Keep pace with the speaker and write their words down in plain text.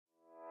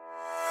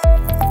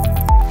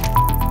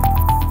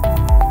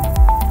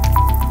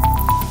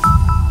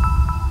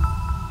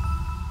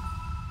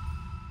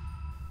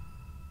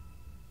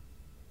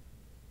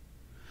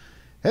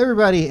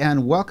everybody,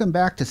 and welcome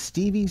back to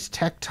Stevie's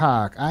Tech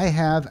Talk. I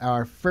have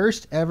our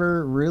first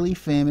ever really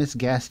famous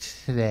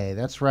guest today.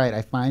 That's right,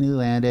 I finally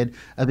landed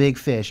a big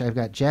fish. I've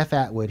got Jeff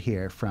Atwood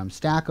here from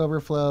Stack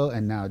Overflow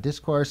and now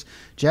Discourse.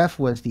 Jeff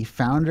was the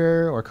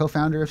founder or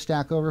co-founder of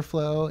Stack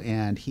Overflow,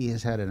 and he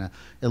has had an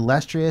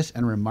illustrious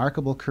and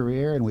remarkable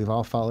career, and we've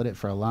all followed it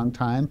for a long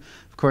time.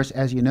 Of course,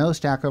 as you know,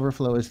 Stack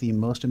Overflow is the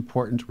most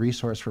important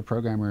resource for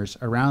programmers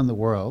around the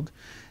world.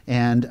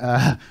 And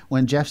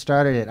when Jeff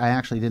started it, I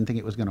actually didn't think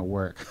it was going to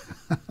work.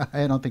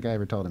 I don't think I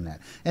ever told him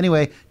that.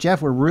 Anyway,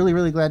 Jeff, we're really,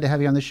 really glad to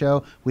have you on the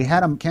show. We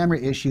had a camera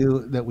issue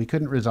that we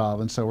couldn't resolve,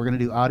 and so we're going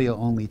to do audio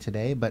only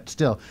today. But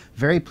still,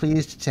 very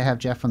pleased to have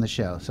Jeff on the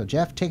show. So,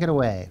 Jeff, take it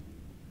away.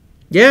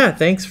 Yeah,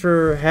 thanks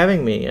for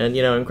having me. And,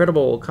 you know,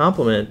 incredible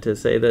compliment to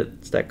say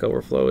that Stack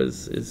Overflow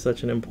is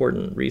such an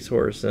important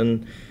resource.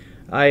 And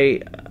I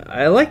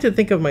like to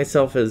think of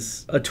myself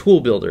as a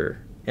tool builder.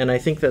 And I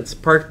think that's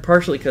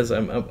partially because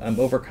I'm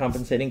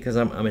overcompensating because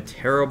I'm a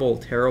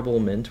terrible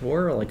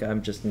mentor. Like,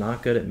 I'm just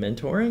not good at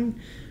mentoring.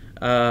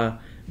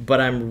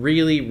 But I'm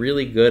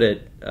really good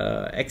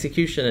at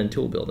execution and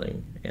tool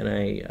building. And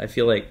I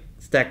feel like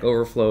Stack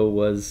Overflow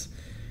was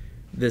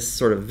this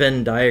sort of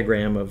Venn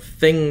diagram of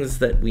things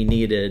that we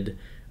needed.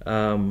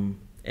 And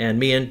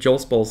me and Joel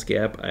Spolsky,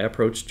 I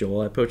approached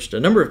Joel. I approached a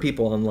number of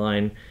people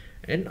online.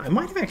 And I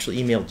might have actually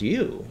emailed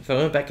you. If I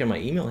went back in my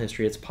email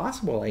history, it's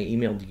possible I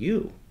emailed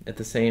you in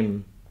the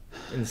same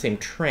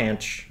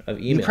tranche of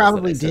emails. You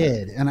probably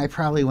did, and I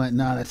probably went,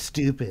 "No, that's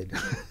stupid,"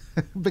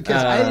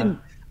 because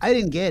I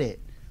didn't get it,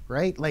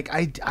 right? Like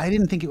I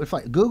didn't think it would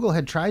fly. Google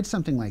had tried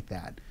something like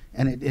that,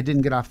 and it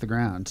didn't get off the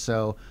ground.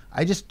 So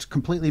I just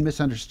completely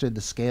misunderstood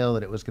the scale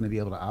that it was going to be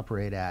able to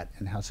operate at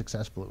and how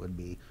successful it would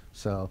be.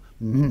 So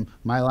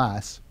my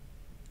loss.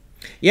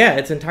 Yeah,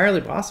 it's entirely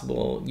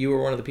possible you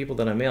were one of the people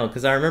that I mailed,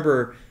 because I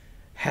remember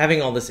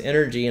having all this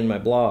energy in my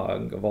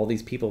blog of all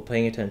these people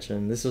paying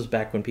attention. This was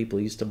back when people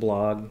used to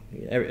blog.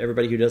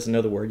 Everybody who doesn't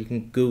know the word, you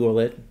can Google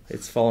it.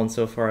 It's fallen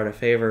so far out of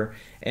favor.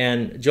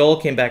 And Joel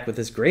came back with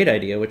this great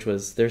idea, which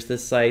was there's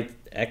this site,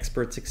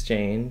 Experts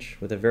Exchange,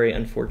 with a very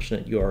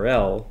unfortunate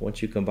URL.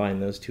 Once you combine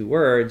those two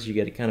words, you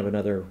get kind of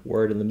another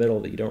word in the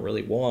middle that you don't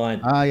really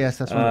want. Ah, yes,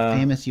 that's one of the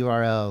famous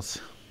URLs.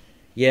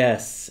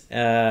 Yes,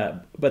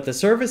 but the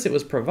service it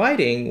was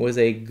providing was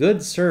a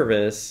good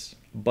service,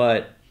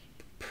 but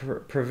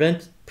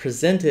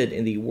presented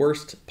in the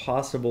worst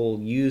possible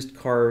used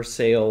car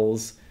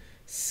sales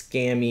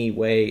scammy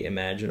way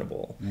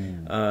imaginable.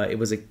 It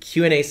was a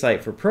Q&A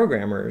site for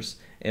programmers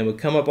and would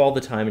come up all the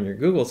time in your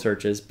Google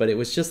searches, but it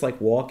was just like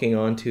walking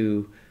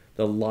onto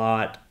the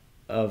lot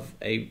of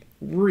a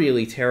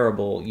really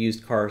terrible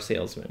used car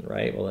salesman,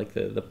 right? Well, like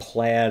the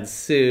plaid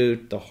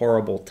suit, the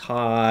horrible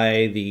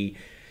tie, the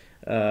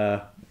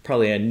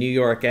probably a New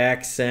York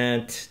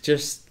accent,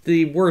 just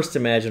the worst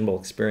imaginable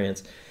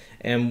experience.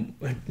 And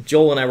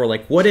Joel and I were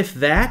like, what if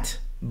that,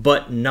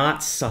 but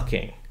not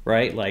sucking,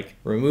 right? Like,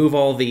 remove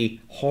all the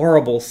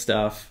horrible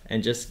stuff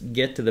and just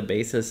get to the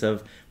basis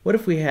of what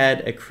if we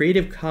had a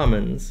Creative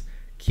Commons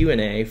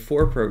Q&A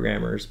for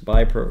programmers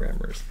by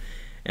programmers?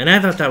 And I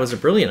thought that was a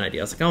brilliant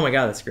idea. I was like, oh my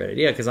God, that's a great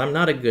idea, because I'm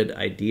not a good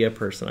idea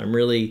person. I'm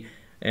really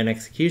an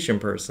execution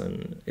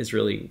person is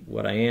really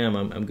what I am.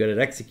 I'm good at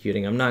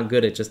executing. I'm not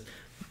good at just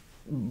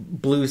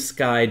blue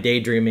sky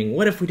daydreaming.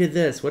 What if we did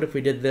this? What if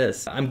we did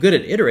this? I'm good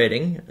at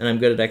iterating and I'm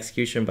good at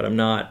execution, but I'm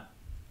not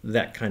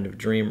that kind of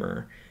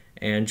dreamer.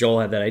 And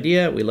Joel had that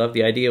idea. We loved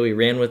the idea. We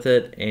ran with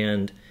it,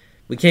 and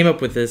we came up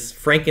with this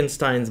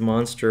Frankenstein's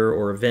monster,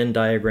 or Venn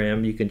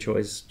diagram. You can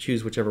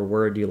choose whichever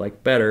word you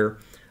like better,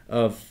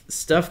 of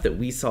stuff that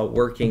we saw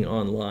working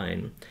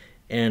online.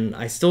 And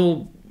I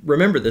still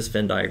remember this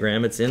Venn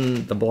diagram. It's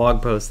in the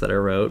blog post that I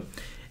wrote.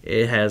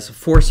 It has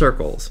 4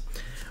 circles.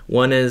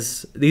 One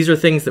is, these are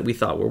things that we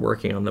thought were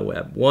working on the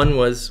web. One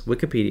was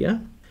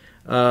Wikipedia.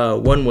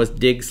 One was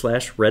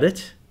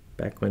Dig/Reddit,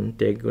 back when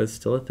Dig was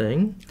still a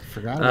thing.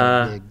 Forgot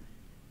about Dig.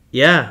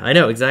 Yeah, I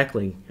know,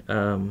 exactly.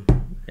 And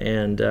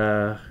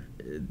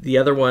the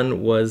other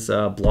one was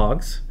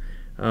blogs.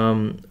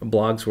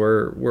 Blogs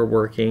were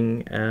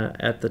working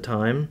at the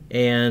time.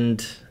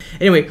 And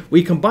anyway,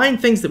 we combined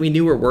things that we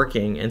knew were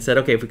working and said,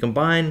 okay, if we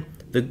combine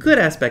the good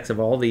aspects of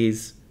all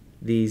these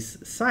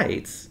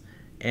sites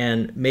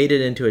and made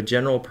it into a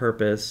general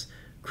purpose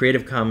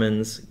Creative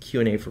Commons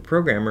Q&A for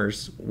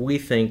programmers, we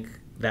think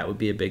that would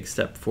be a big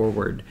step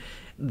forward.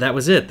 That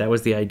was it. That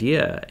was the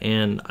idea,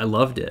 and I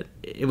loved it.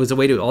 It was a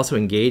way to also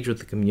engage with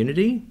the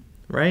community,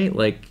 right?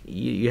 Like,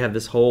 you have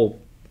this whole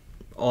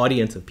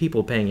audience of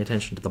people paying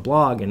attention to the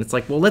blog, and it's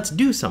like, well, let's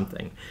do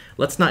something.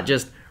 Let's not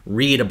just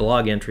read a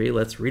blog entry.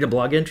 Let's read a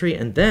blog entry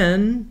and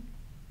then,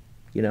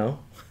 you know,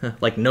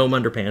 like gnome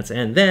underpants,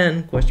 and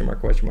then question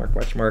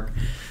mark,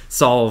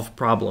 solve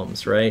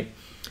problems, right?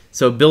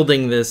 So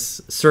building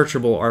this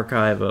searchable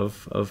archive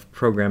of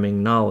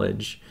programming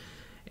knowledge.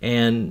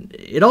 And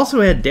it also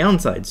had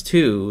downsides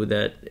too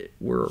that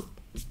were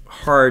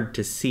hard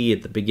to see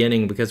at the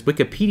beginning, because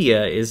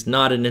Wikipedia is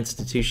not an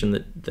institution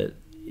that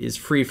is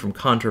free from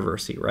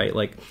controversy, right?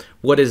 Like,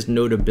 what is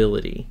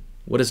notability?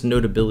 What does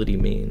notability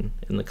mean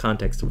in the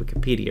context of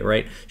Wikipedia,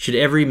 right? Should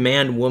every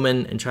man,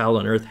 woman, and child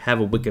on earth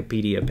have a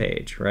Wikipedia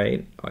page,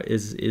 right?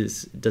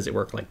 Does it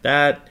work like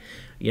that?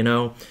 You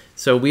know?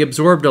 So we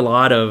absorbed a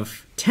lot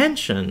of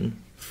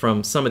tension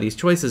from some of these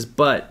choices,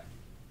 but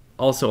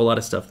also a lot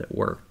of stuff that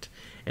worked.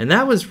 And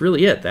that was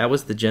really it. That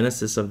was the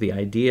genesis of the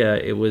idea.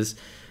 It was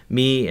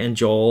me and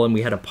Joel, and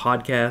we had a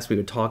podcast. We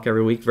would talk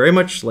every week, very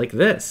much like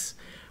this,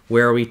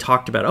 where we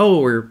talked about, oh,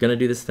 we're going to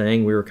do this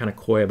thing. We were kind of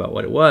coy about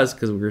what it was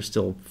because we were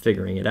still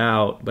figuring it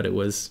out, but it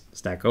was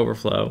Stack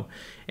Overflow,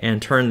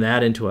 and turned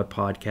that into a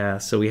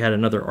podcast. So we had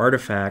another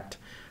artifact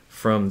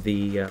from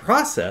the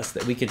process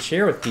that we could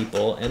share with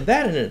people. And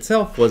that in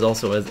itself was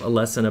also a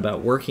lesson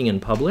about working in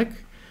public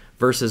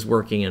versus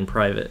working in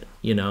private,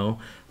 you know?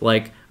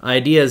 Like,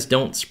 ideas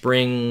don't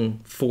spring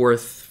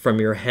forth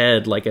from your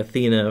head like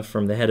Athena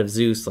from the head of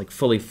Zeus, like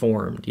fully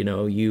formed, you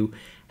know? You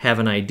have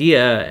an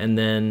idea and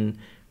then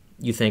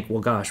you think, well,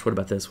 gosh, what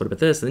about this? What about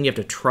this? And then you have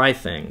to try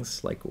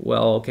things like,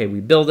 well, okay, we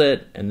build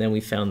it, and then we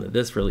found that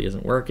this really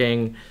isn't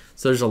working.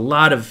 So there's a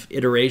lot of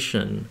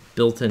iteration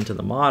built into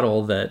the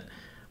model that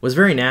was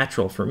very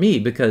natural for me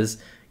because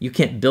you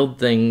can't build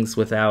things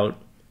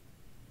without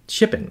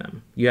shipping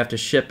them. You have to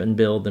ship and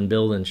build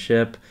and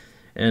ship.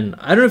 And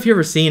I don't know if you've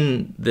ever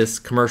seen this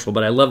commercial,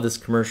 but I love this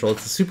commercial.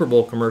 It's a Super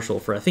Bowl commercial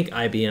for, I think,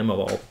 IBM of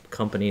all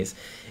companies.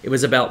 It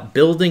was about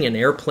building an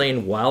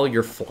airplane while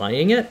you're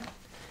flying it.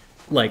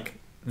 Like,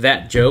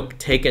 that joke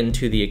taken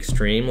to the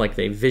extreme. Like,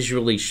 they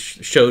visually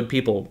showed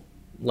people,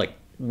 like,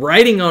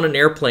 riding on an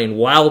airplane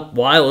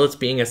while it's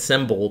being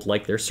assembled,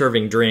 like they're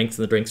serving drinks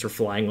and the drinks are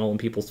flying all in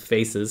people's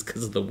faces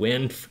because of the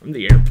wind from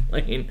the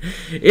airplane.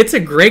 It's a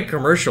great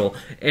commercial,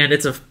 and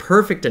it's a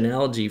perfect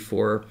analogy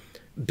for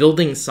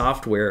building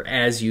software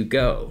as you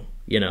go,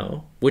 you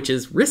know, which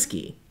is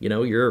risky. You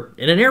know, you're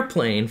in an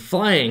airplane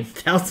flying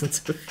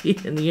thousands of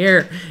feet in the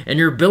air, and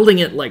you're building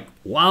it like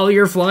while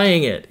you're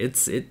flying it.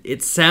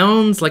 It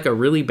sounds like a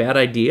really bad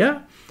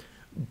idea,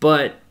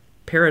 but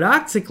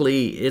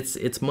paradoxically,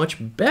 it's much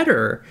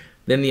better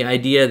than the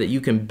idea that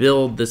you can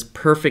build this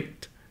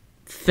perfect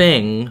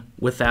thing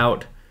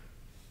without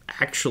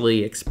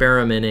actually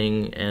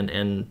experimenting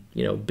and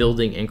you know,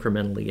 building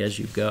incrementally as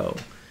you go.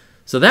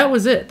 So that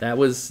was it. That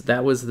was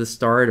the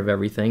start of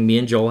everything. Me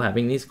and Joel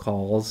having these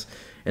calls,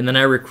 and then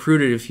I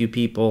recruited a few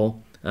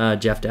people.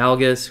 Jeff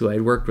Dalgas, who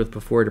I'd worked with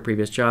before at a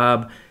previous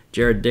job,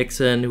 Jared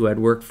Dixon, who I'd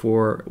worked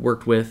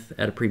with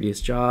at a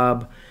previous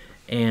job,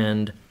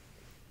 and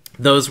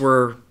those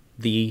were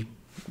the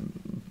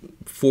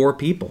 4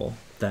 people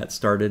that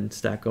started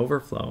Stack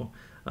Overflow.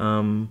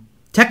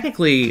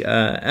 Technically,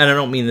 and I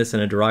don't mean this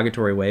in a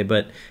derogatory way,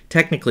 but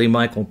technically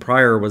Michael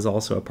Pryor was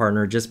also a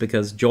partner just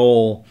because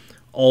Joel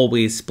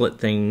always split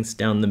things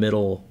down the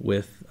middle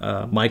with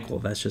Michael.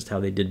 That's just how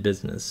they did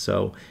business.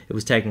 So it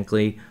was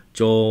technically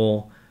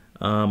Joel,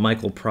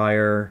 Michael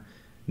Pryor,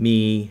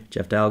 me,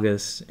 Jeff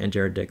Dalgas, and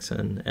Jared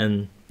Dixon.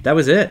 And that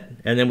was it.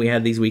 And then we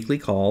had these weekly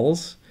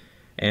calls,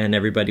 and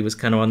everybody was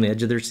kind of on the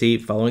edge of their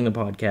seat following the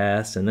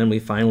podcast. And then we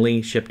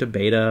finally shipped a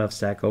beta of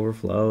Stack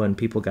Overflow, and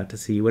people got to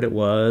see what it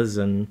was.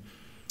 And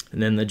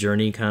then the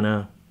journey kind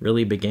of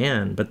really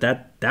began. But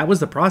that was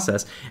the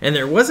process. And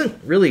there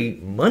wasn't really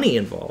money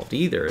involved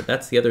either.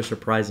 That's the other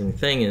surprising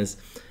thing is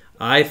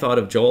I thought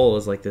of Joel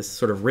as like this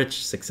sort of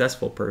rich,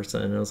 successful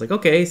person. And I was like,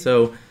 okay,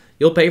 so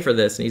you'll pay for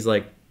this. And he's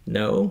like,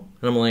 no.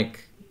 And I'm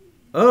like,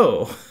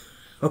 oh,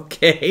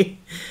 okay.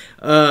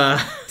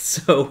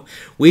 So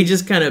we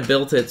just kind of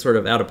built it sort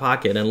of out of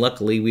pocket, and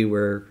luckily we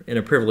were in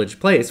a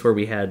privileged place where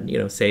we had, you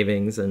know,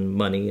 savings and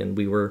money, and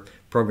we were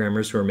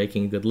programmers who were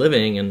making a good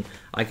living, and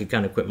I could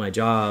kind of quit my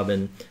job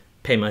and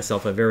pay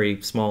myself a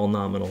very small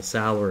nominal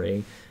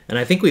salary. And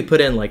I think we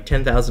put in like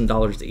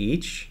 $10,000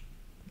 each,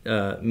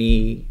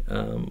 me,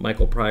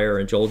 Michael Pryor,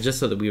 and Joel, just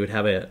so that we would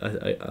have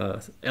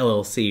a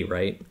LLC,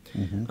 right?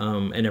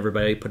 Mm-hmm. And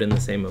everybody put in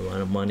the same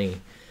amount of money.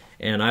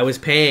 And I was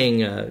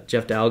paying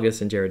Jeff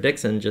Dalgas and Jared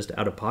Dixon just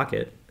out of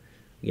pocket,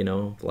 you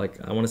know, like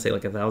I want to say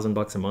like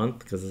 $1,000 a month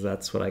because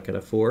that's what I could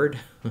afford.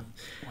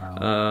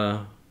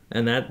 Wow.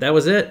 And that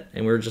was it.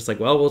 And we were just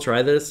like, well, we'll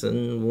try this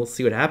and we'll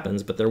see what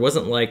happens. But there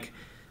wasn't like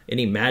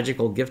any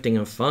magical gifting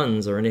of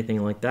funds or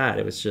anything like that.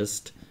 It was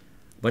just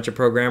a bunch of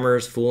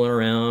programmers fooling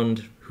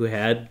around who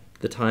had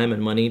the time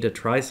and money to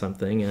try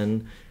something.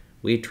 And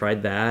we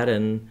tried that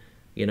and,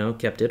 you know,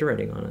 kept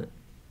iterating on it.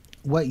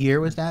 What year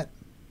was that?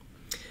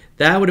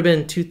 That would have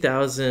been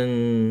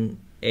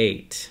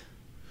 2008.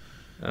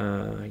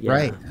 Yeah.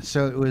 Right.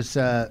 So it was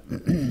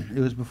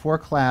before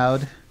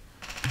cloud,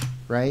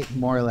 right?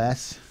 More or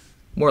less.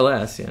 More or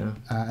less, yeah.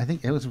 I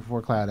think it was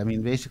before cloud. I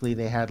mean, basically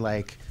they had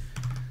like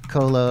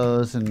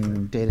colos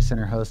and data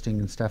center hosting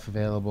and stuff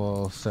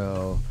available.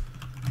 So,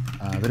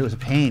 but it was a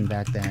pain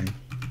back then.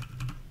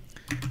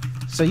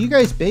 So you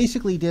guys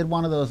basically did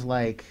one of those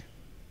like,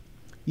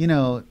 you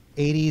know,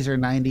 80s or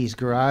 90s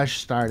garage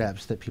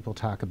startups that people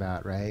talk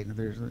about, right?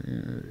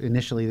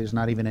 Initially there's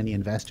not even any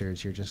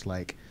investors. You're just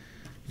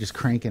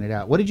cranking it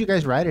out. What did you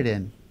guys write it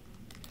in?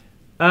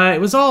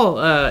 It was all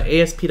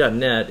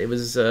ASP.NET. It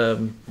was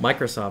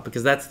Microsoft,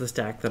 because that's the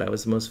stack that I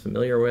was most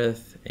familiar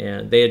with,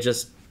 and they had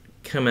just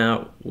come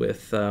out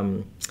with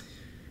a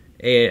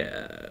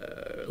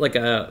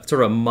sort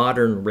of a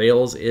modern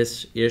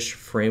Rails-ish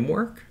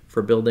framework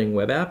for building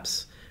web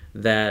apps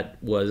that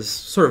was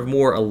sort of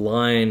more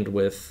aligned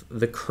with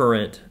the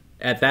current,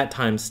 at that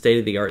time,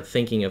 state-of-the-art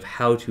thinking of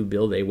how to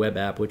build a web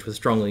app, which was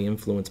strongly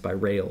influenced by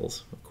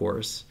Rails, of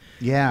course.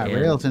 Yeah, and,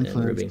 Rails and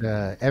influenced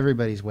Ruby.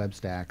 everybody's web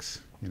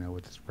stacks,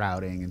 with its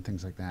routing and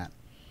things like that.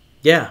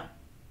 Yeah.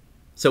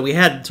 So we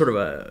had sort of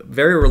a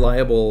very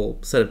reliable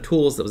set of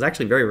tools that was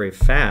actually very, very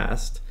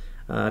fast.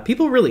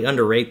 People really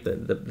underrate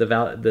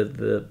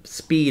the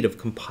speed of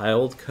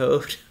compiled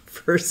code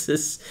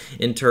versus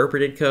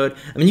interpreted code.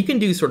 I mean, you can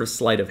do sort of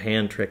sleight of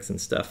hand tricks and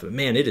stuff, but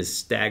man, it is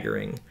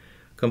staggering.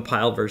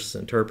 Compiled versus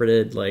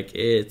interpreted, like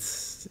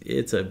it's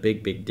a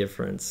big, big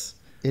difference.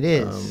 It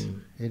is.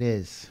 It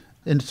is.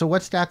 And so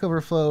what's Stack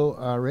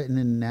Overflow written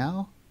in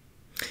now?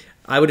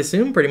 I would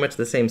assume pretty much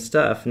the same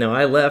stuff. Now,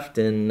 I left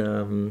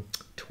in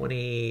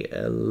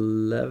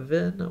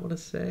 2011, I want to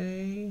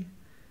say.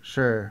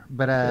 Sure,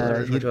 but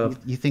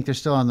you think they're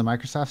still on the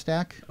Microsoft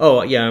stack?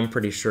 Oh, yeah, I'm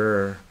pretty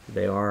sure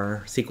they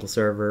are. SQL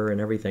Server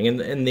and everything.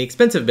 And the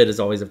expensive bit is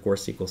always, of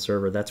course, SQL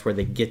Server. That's where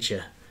they get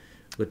you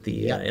with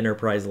the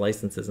enterprise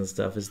licenses and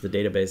stuff, is the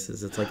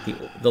databases. It's like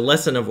the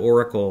lesson of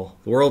Oracle,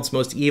 the world's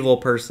most evil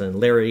person,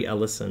 Larry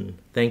Ellison.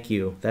 Thank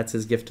you. That's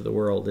his gift to the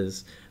world,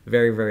 is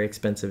very, very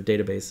expensive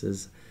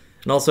databases.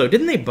 And also,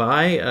 didn't they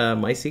buy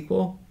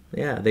MySQL?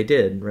 Yeah, they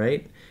did,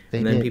 right?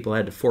 And then people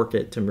had to fork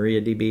it to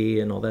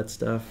MariaDB and all that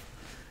stuff.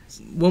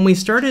 When we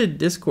started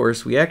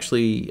Discourse, we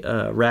actually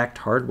racked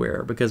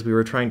hardware because we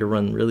were trying to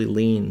run really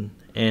lean.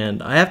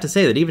 And I have to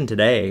say that even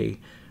today,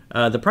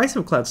 the price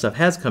of cloud stuff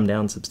has come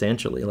down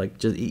substantially. Like,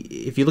 just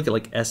if you look at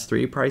like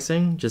S3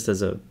 pricing, just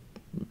as a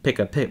pick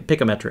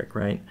a metric,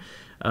 right?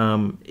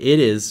 It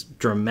is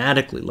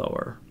dramatically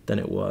lower than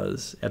it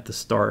was at the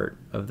start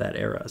of that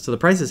era. So the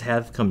prices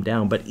have come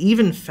down, but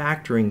even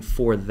factoring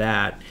for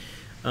that,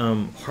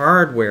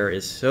 hardware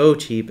is so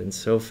cheap and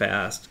so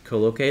fast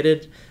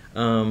co-located,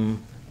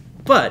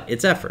 but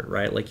it's effort,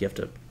 right? Like, you have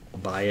to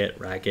buy it,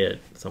 rack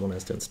it, someone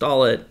has to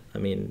install it. I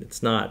mean,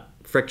 it's not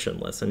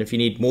frictionless. And if you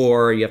need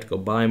more, you have to go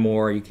buy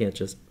more. You can't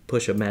just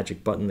push a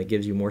magic button that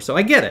gives you more. So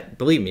I get it.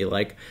 Believe me,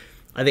 like,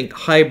 I think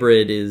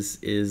hybrid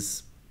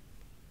is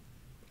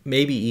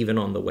maybe even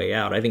on the way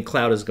out. I think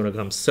cloud is going to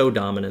become so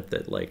dominant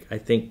that, like, I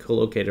think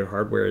co-located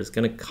hardware is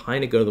going to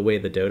kind of go the way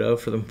of the dodo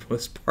for the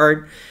most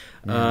part.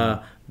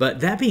 But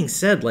that being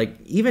said, like,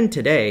 even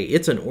today,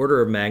 it's an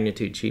order of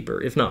magnitude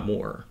cheaper, if not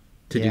more,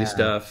 to do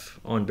stuff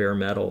on bare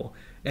metal.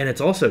 And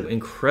it's also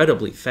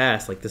incredibly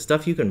fast. Like, the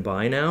stuff you can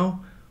buy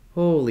now,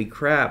 holy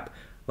crap.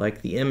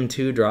 Like, the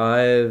M2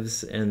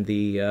 drives and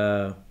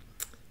the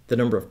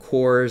number of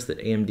cores that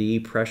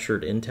AMD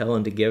pressured Intel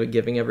into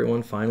giving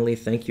everyone finally.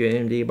 Thank you,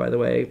 AMD, by the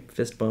way.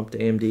 Fist bump to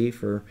AMD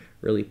for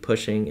really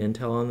pushing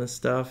Intel on this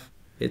stuff.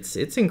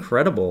 It's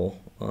incredible,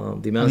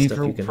 the amount of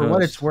stuff you can host. For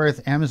what it's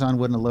worth, Amazon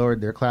wouldn't have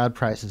lowered their cloud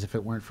prices if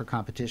it weren't for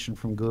competition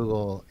from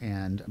Google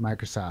and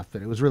Microsoft.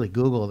 But it was really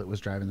Google that was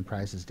driving the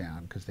prices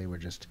down, because they were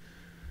just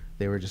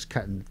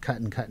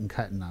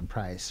cutting on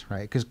price,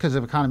 right? Because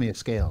of economy of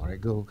scale, right?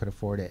 Google could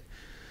afford it.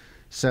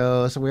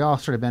 So we all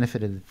sort of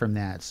benefited from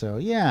that. So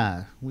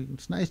yeah,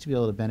 it's nice to be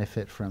able to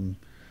benefit from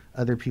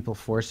other people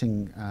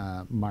forcing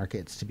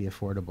markets to be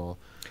affordable.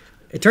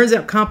 It turns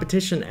out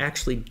competition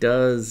actually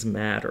does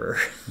matter.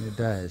 It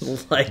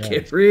does.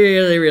 It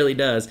really, really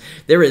does.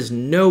 There is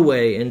no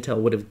way Intel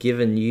would have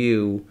given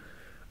you,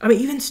 I mean,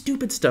 even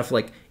stupid stuff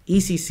like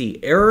ECC,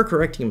 error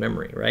correcting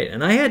memory, right?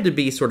 And I had to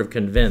be sort of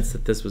convinced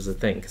that this was a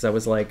thing, because I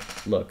was like,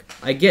 look,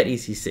 I get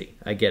ECC.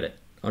 I get it.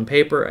 On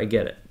paper, I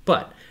get it.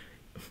 But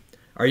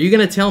are you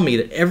going to tell me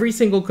that every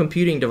single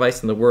computing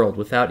device in the world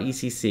without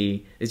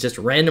ECC is just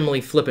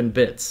randomly flipping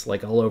bits,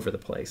 like, all over the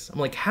place? I'm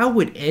like, how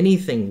would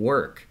anything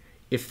work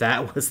if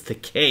that was the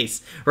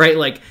case, right?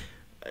 Like,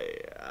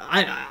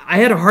 I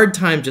had a hard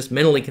time just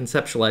mentally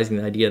conceptualizing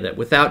the idea that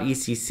without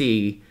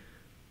ECC,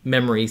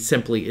 memory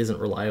simply isn't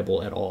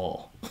reliable at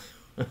all.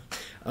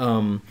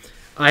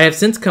 I have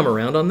since come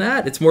around on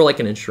that. It's more like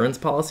an insurance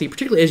policy,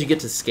 particularly as you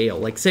get to scale.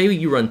 Like, say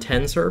you run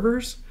 10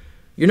 servers,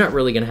 you're not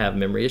really going to have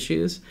memory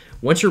issues.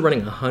 Once you're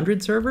running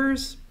 100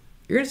 servers,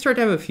 you're going to start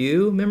to have a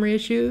few memory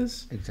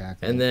issues.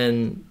 Exactly. And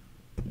then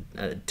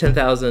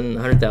 10,000,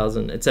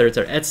 100,000, et cetera, et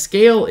cetera. At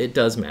scale, it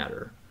does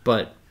matter,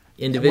 but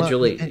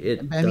individually,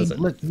 it doesn't.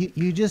 Look,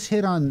 you just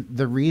hit on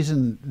the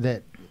reason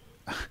that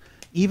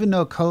even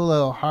though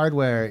colo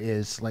hardware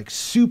is, like,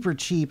 super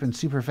cheap and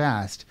super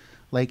fast,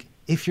 like,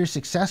 if you're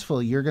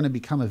successful, you're going to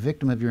become a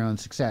victim of your own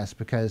success,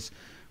 because,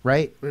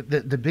 right,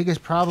 the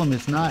biggest problem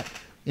is not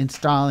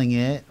installing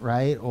it,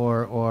 right,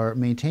 or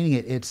maintaining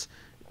it. It's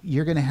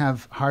you're going to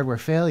have hardware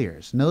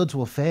failures. Nodes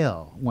will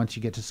fail once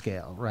you get to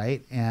scale,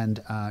 right?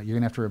 And you're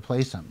going to have to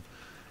replace them.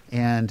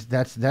 And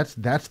that's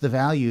the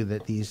value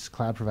that these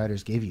cloud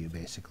providers give you,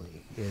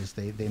 basically, is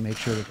they make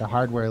sure that the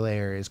hardware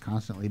layer is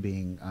constantly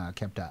being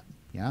kept up.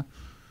 Yeah.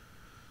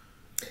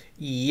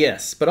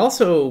 Yes, but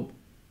also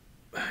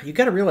you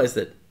got to realize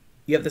that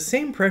you have the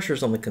same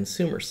pressures on the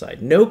consumer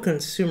side. No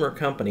consumer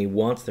company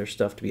wants their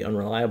stuff to be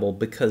unreliable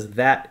because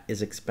that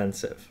is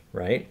expensive,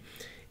 right?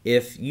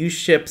 If you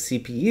ship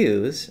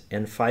CPUs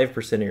and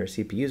 5% of your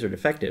CPUs are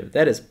defective,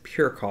 that is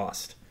pure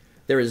cost.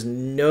 There is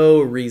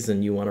no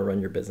reason you want to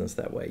run your business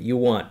that way. You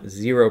want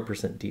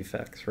 0%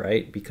 defects,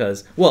 right?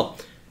 Because, well,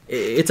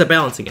 it's a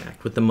balancing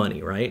act with the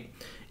money, right?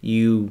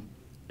 You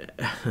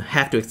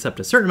have to accept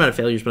a certain amount of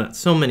failures, but not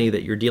so many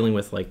that you're dealing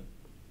with like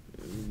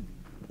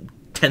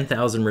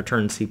 10,000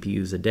 returned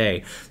CPUs a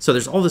day. So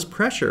there's all this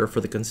pressure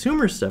for the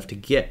consumer stuff to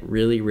get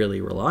really,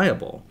 really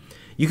reliable.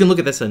 You can look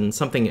at this in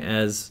something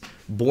as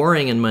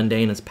boring and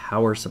mundane as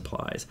power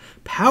supplies.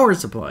 Power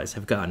supplies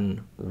have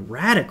gotten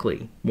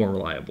radically more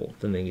reliable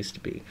than they used to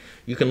be.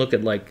 You can look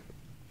at like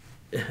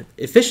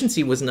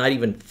efficiency was not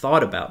even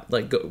thought about.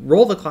 Like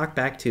roll the clock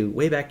back to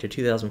way back to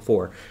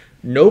 2004.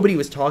 Nobody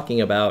was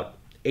talking about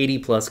 80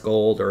 plus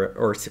gold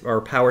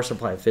or power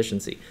supply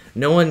efficiency.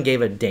 No one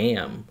gave a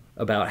damn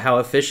about how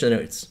efficient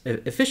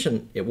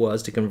it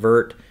was to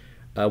convert,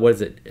 what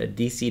is it, a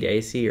DC to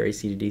AC or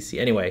AC to DC?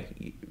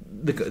 Anyway,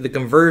 the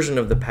conversion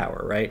of the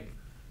power, right?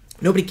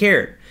 Nobody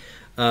cared.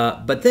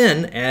 But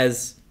then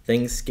as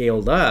things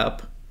scaled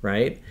up,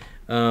 right,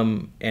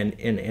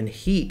 and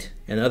heat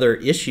and other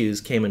issues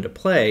came into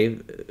play,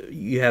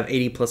 you have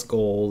 80 plus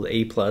gold,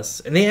 80 plus,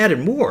 and they added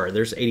more.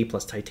 There's 80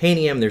 plus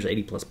titanium, there's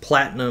 80 plus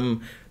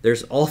platinum,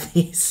 there's all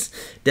these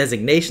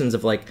designations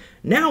of like,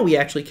 now we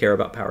actually care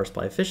about power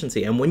supply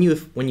efficiency. And when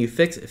you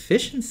fix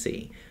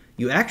efficiency,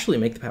 you actually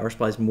make the power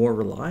supplies more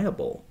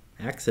reliable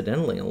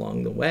accidentally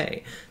along the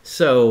way.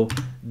 So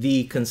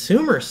the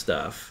consumer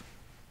stuff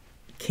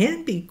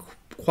can be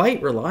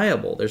quite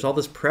reliable. There's all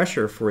this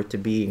pressure for it to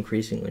be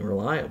increasingly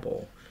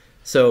reliable.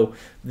 So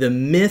the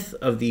myth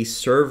of the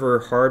server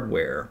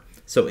hardware.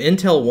 So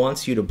Intel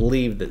wants you to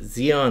believe that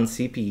Xeon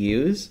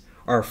CPUs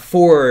are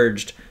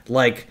forged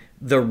like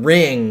the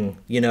ring,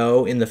 you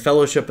know, in the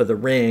Fellowship of the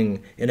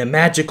Ring, in a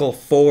magical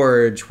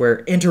forge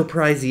where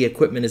enterprisey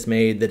equipment is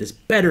made that is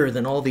better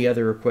than all the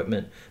other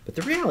equipment. But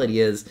the reality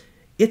is,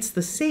 it's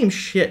the same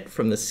shit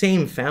from the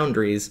same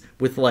foundries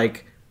with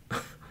like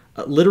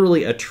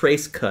literally a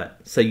trace cut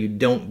so you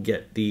don't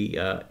get the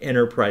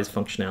enterprise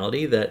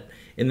functionality that,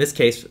 in this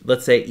case,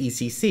 let's say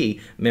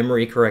ECC,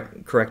 memory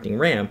correcting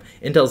RAM.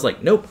 Intel's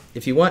like, nope,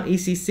 if you want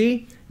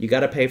ECC, you got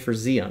to pay for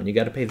Xeon. You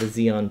got to pay the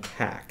Xeon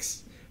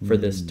tax for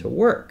this to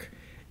work.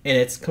 And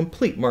it's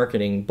complete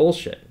marketing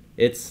bullshit.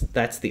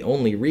 That's the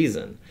only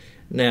reason.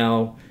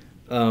 Now,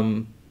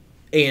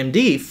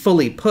 AMD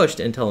fully pushed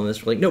Intel on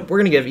this. We're like, nope, we're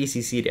going to give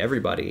ECC to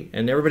everybody.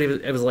 And everybody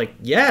was like,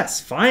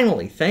 yes,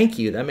 finally, thank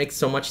you. That makes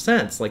so much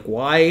sense. Like,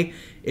 why,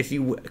 if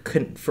you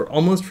could,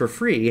 almost for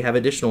free, have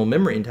additional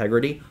memory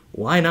integrity,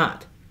 why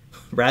not?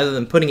 Rather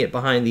than putting it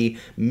behind the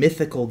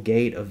mythical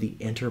gate of the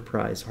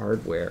enterprise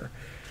hardware.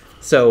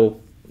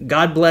 So,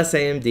 God bless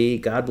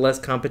AMD. God bless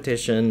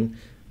competition.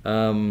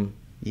 But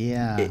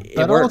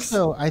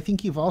also, I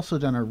think you've also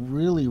done a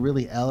really,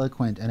 really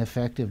eloquent and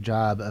effective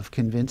job of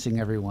convincing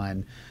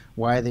everyone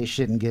why they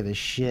shouldn't give a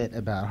shit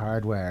about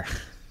hardware.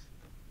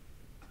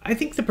 I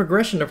think the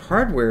progression of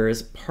hardware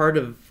is part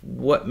of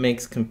what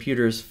makes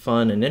computers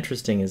fun and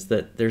interesting, is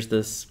that there's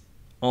this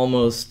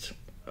almost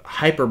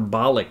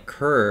hyperbolic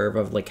curve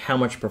of like how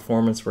much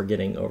performance we're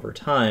getting over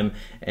time.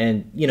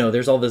 And, you know,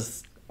 there's all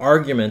this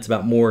arguments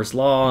about Moore's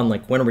law and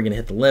like when are we going to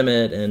hit the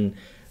limit. And,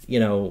 you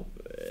know,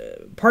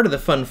 part of the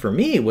fun for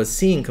me was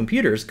seeing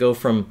computers go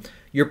from,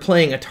 you're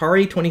playing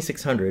Atari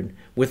 2600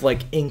 with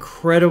like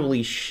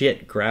incredibly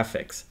shit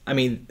graphics. I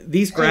mean,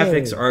 these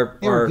graphics are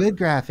good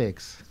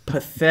graphics.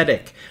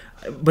 Pathetic.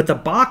 But the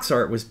box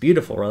art was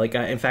beautiful. Right? Like,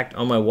 in fact,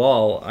 on my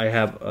wall, I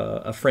have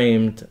a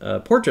framed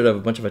portrait of a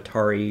bunch of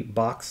Atari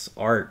box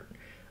art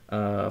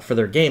for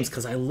their games,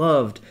 because I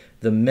loved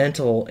the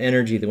mental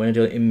energy that went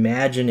into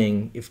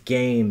imagining if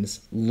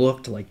games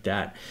looked like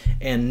that.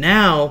 And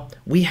now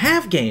we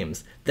have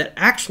games that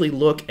actually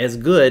look as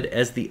good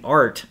as the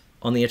art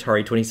on the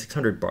Atari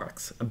 2600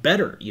 box.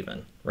 Better,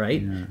 even,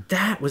 right? Yeah.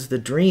 That was the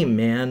dream,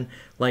 man.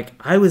 Like,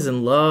 I was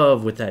in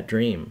love with that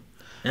dream.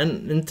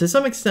 And to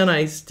some extent,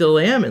 I still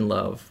am in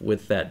love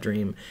with that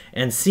dream.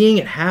 And seeing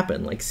it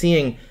happen, like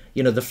seeing,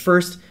 you know,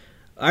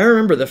 I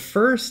remember the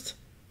first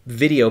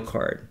video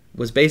card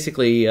was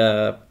basically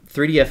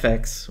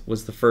 3DFX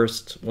was the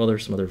first. Well,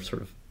 there's some other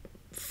sort of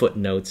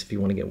footnotes if you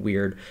want to get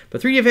weird,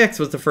 but 3DFX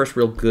was the first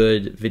real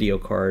good video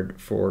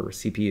card for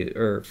CPU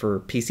or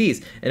for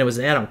PCs, and it was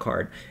an add-on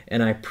card.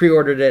 And I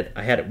pre-ordered it.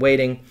 I had it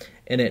waiting,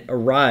 and it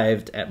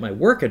arrived at my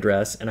work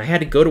address, and I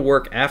had to go to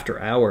work after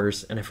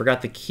hours, and I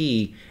forgot the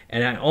key,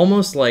 and I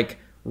almost like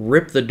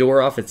ripped the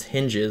door off its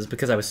hinges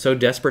because I was so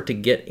desperate to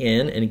get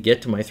in and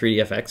get to my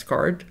 3DFX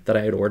card that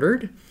I had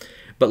ordered.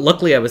 But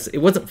luckily,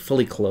 it wasn't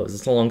fully closed.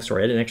 It's a long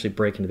story. I didn't actually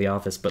break into the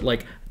office. But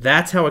like,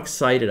 that's how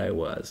excited I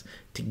was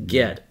to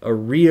get a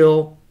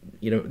real,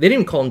 you know, they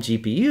didn't call them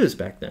GPUs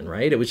back then,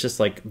 right? It was just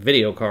like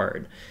video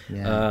card.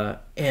 Yeah.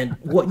 And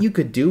what you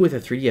could do with a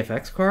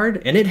 3DFX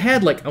card, and it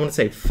had like, I want to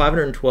say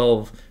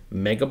 512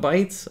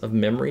 megabytes of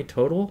memory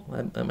total.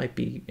 That might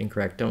be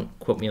incorrect. Don't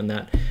quote me on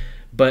that.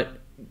 But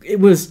it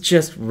was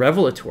just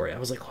revelatory. I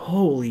was like,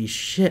 holy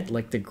shit,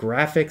 like the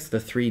graphics, the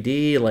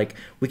 3D, like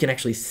we can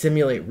actually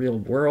simulate real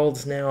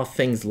worlds now.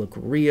 Things look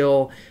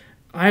real.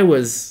 I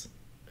was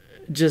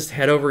just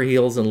head over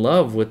heels in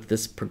love with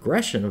this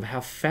progression of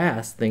how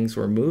fast things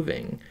were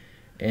moving.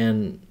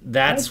 And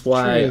that's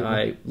why true.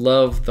 I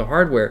love the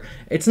hardware.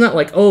 It's not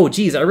like, oh,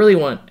 geez, I really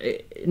want...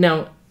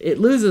 Now, it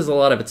loses a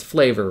lot of its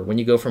flavor when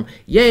you go from,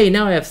 yay,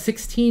 now I have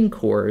 16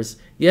 cores.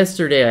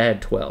 Yesterday I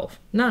had 12.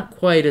 Not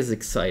quite as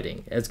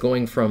exciting as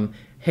going from,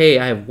 hey,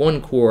 I have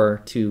 1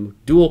 core to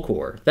dual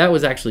core. That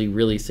was actually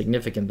really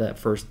significant, that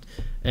first.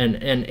 And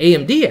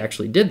AMD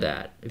actually did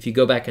that. If you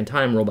go back in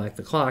time, roll back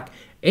the clock,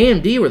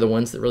 AMD were the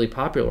ones that really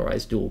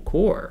popularized dual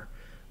core.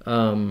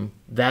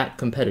 That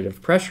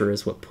competitive pressure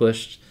is what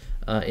pushed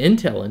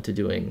Intel into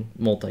doing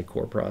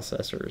multi-core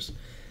processors.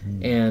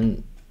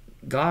 And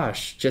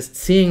gosh, just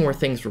seeing where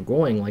things were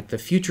going, like the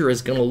future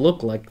is going to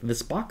look like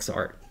this box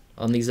art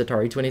on these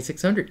Atari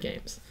 2600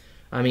 games.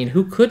 I mean,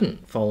 who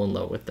couldn't fall in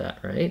love with that,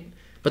 right?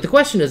 But the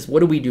question is, what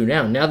do we do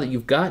now? Now that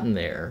you've gotten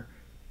there,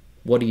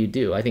 what do you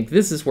do? I think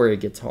this is where it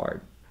gets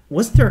hard.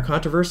 Wasn't there a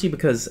controversy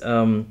because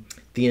the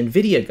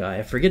NVIDIA guy,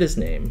 I forget his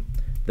name,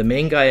 the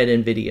main guy at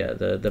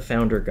NVIDIA, the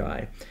founder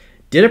guy,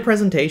 did a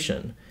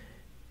presentation,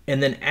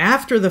 and then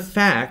after the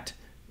fact,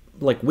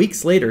 like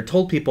weeks later,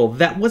 told people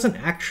that wasn't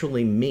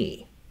actually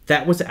me.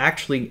 That was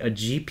actually a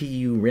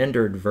GPU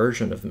rendered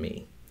version of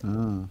me.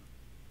 Oh.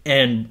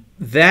 And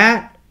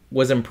that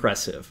was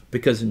impressive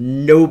because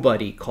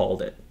nobody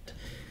called it.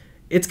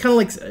 It's kind of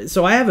like,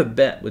 so I have a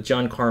bet with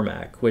John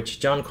Carmack, which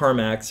John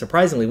Carmack,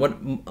 surprisingly,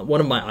 one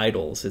of my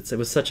idols. It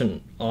was such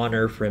an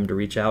honor for him to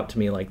reach out to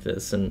me like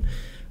this. And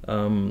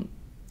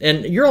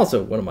you're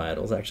also one of my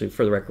idols, actually,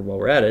 for the record, while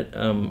we're at it.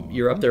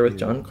 You're up there with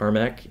John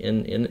Carmack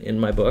in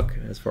my book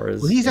as far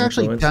as... Well, he's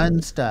actually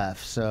done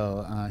stuff,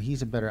 so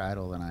he's a better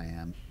idol than I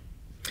am.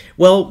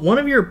 Well, one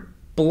of your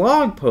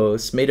blog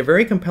posts made a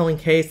very compelling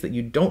case that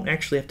you don't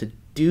actually have to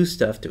do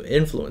stuff to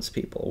influence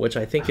people, which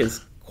I think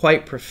is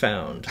quite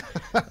profound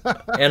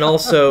and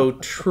also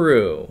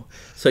true.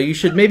 So you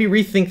should maybe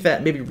rethink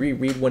that, maybe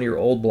reread one of your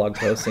old blog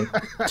posts and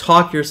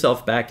talk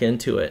yourself back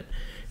into it,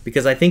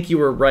 because I think you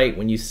were right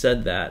when you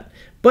said that.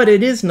 But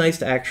it is nice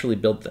to actually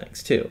build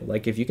things, too.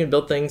 Like, if you can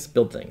build things,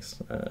 build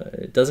things.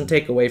 It doesn't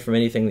take away from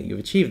anything that you've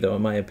achieved, though,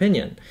 in my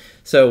opinion.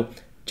 So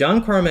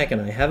John Carmack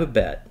and I have a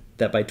bet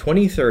that by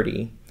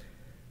 2030,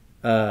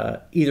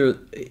 either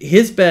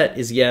his bet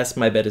is yes,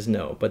 my bet is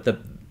no. But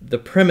the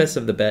premise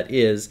of the bet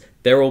is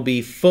there will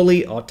be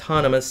fully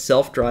autonomous,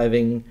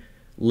 self-driving,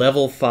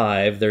 level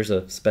 5, there's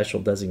a special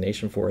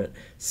designation for it,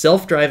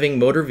 self-driving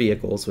motor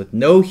vehicles with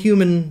no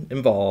human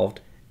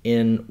involved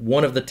in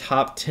one of the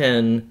top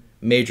 10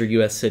 major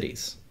U.S.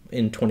 cities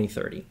in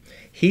 2030.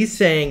 He's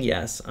saying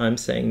yes, I'm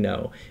saying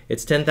no.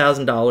 It's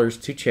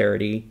 $10,000 to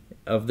charity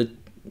of the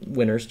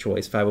winner's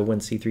choice,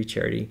 501c3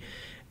 charity.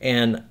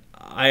 And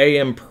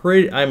I'm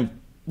going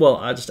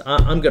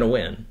to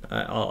win.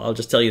 I'll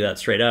just tell you that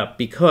straight up,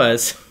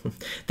 because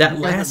that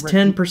last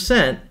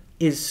 10%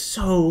 is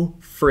so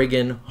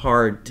friggin'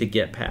 hard to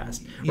get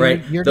past,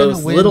 right?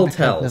 Those little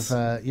tells.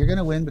 You're going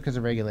to win because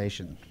of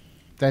regulation.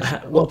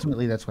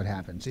 Ultimately, that's what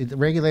happens. The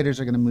regulators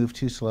are going to move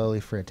too slowly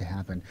for it to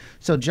happen.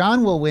 So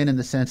John will win in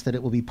the sense that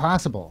it will be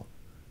possible,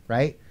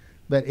 right?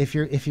 But if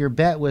your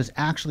bet was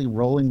actually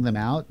rolling them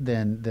out,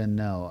 then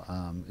no,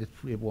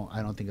 it won't.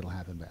 I don't think it'll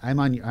happen. But I'm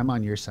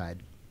on your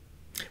side.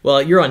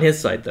 Well, you're on his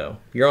side, though.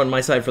 You're on my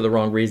side for the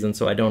wrong reason,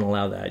 so I don't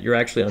allow that. You're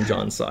actually on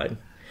John's side.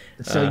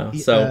 So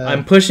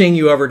I'm pushing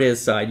you over to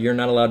his side. You're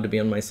not allowed to be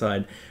on my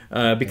side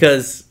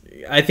because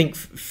I think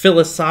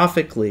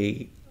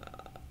philosophically,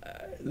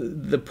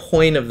 the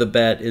point of the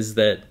bet is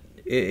that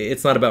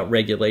it's not about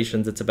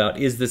regulations. It's about,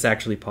 is this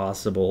actually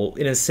possible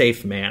in a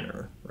safe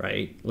manner,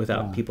 right?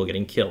 Without people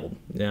getting killed.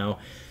 Now,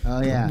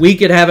 we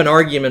could have an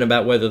argument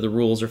about whether the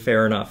rules are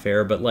fair or not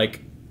fair, but like,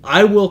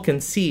 I will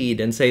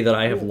concede and say that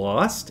I have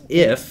lost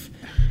if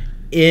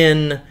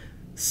in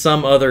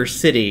some other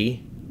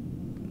city,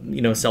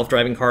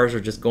 self-driving cars are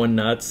just going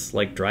nuts,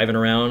 like driving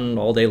around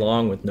all day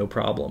long with no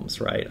problems,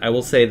 right? I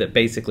will say that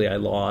basically I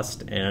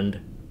lost,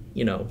 and,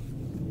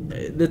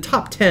 the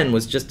top 10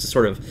 was just to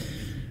sort of,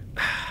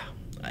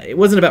 it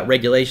wasn't about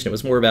regulation. It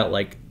was more about,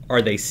 like,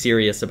 are they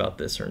serious about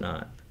this or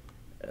not?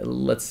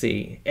 Let's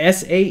see.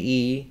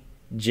 SAE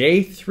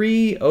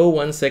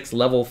J3016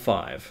 level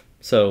 5.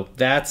 So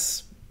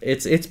that's,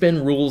 it's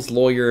been rules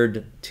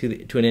lawyered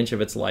to an inch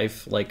of its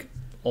life, like,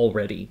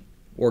 already,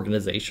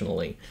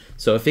 organizationally.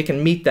 So if it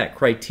can meet that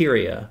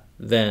criteria,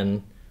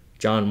 then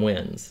John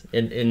wins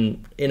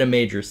in a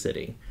major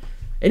city.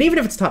 And even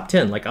if it's top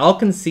 10, like, I'll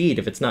concede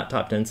if it's not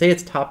top 10. Say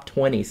it's top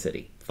 20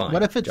 city. Fine.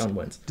 What if John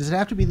wins? Does it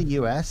have to be the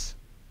U.S.?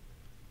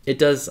 It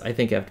does, I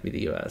think, have to be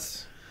the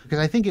U.S. Because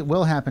I think it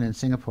will happen in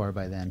Singapore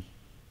by then.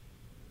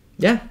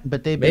 Yeah,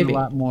 but they've been a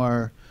lot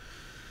more.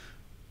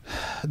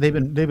 They've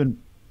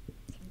been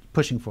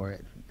pushing for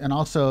it, and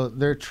also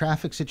their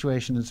traffic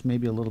situation is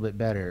maybe a little bit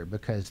better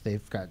because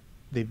they've got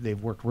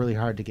they've worked really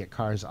hard to get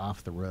cars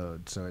off the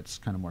road, so it's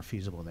kind of more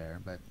feasible there.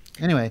 But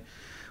anyway,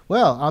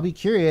 well, I'll be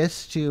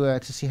curious to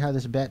see how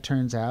this bet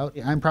turns out.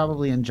 I'm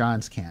probably in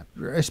John's camp,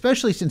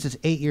 especially since it's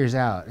 8 years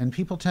out, and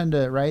people tend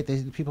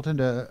to people tend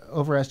to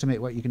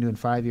overestimate what you can do in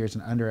 5 years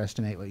and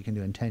underestimate what you can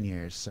do in 10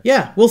 years. So.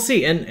 Yeah, we'll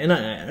see. And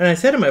I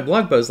said in my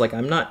blog post, like,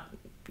 I'm not,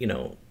 you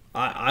know,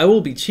 I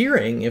will be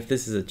cheering if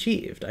this is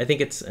achieved. I think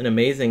it's an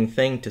amazing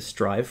thing to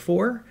strive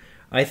for.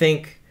 I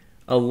think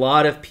a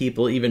lot of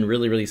people, even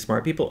really, really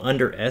smart people,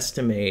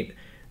 underestimate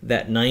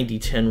that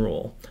 90-10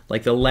 rule.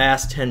 Like, the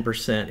last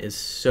 10% is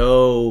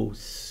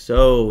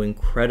so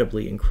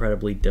incredibly,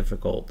 incredibly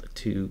difficult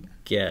to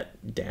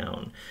get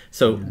down.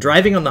 So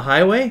driving on the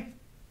highway,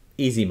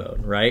 easy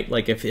mode, right?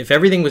 Like, if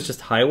everything was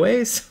just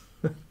highways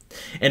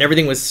and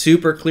everything was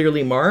super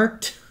clearly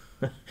marked,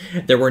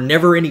 there were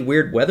never any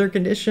weird weather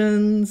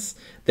conditions,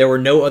 there were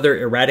no other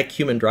erratic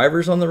human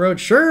drivers on the road,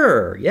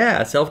 sure,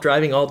 yeah,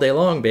 self-driving all day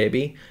long,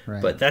 baby.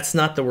 Right. But that's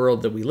not the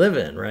world that we live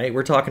in, right?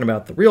 We're talking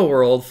about the real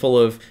world, full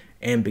of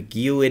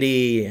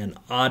ambiguity and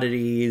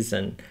oddities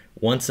and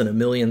once in a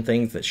million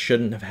things that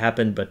shouldn't have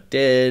happened but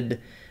did.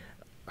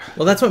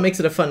 Well, that's what makes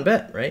it a fun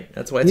bet, right?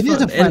 That's why it's fun. It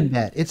is a fun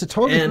bet. It's a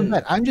totally fun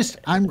bet.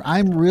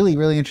 I'm really,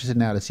 really interested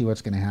now to see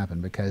what's going to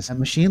happen, because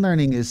machine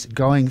learning is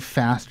going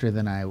faster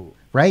than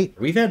right?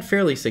 We've had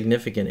fairly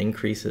significant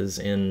increases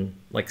in,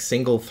 like,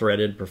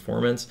 single-threaded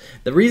performance.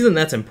 The reason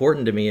that's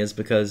important to me is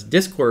because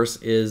Discourse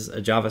is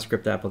a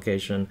JavaScript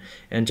application,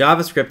 and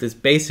JavaScript is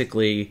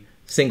basically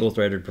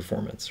single-threaded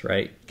performance,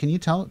 right? Can you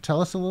tell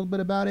us a little bit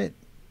about it?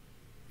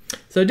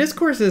 So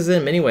Discourse is,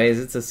 in many ways,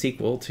 it's a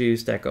sequel to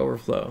Stack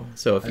Overflow.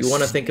 So if you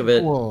want to think of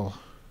it,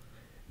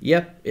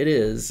 yep, it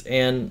is.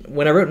 And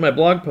when I wrote my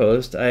blog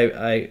post,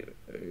 the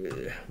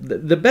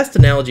best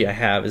analogy I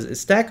have is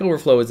Stack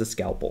Overflow is a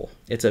scalpel.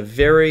 It's a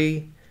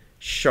very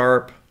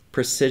sharp,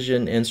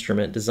 precision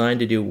instrument designed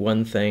to do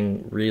one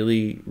thing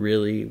really,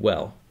 really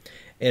well.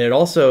 And it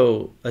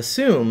also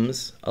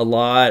assumes a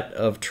lot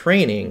of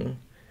training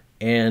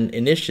and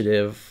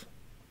initiative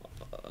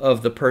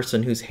of the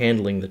person who's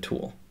handling the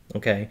tool.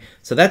 Okay,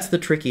 so that's the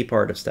tricky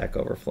part of Stack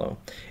Overflow.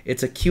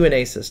 It's a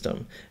Q&A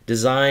system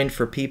designed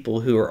for people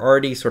who are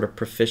already sort of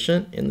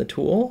proficient in the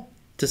tool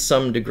to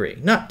some degree.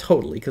 Not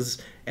totally,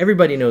 because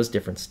everybody knows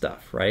different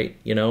stuff, right?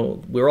 You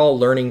know, we're all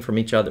learning from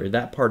each other.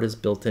 That part is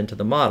built into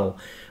the model.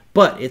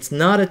 But it's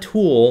not a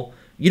tool.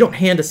 You don't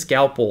hand a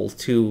scalpel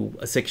to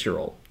a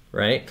 6-year-old,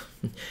 right?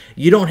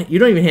 You don't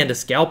even hand a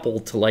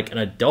scalpel to, like, an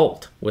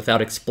adult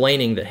without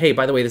explaining that, hey,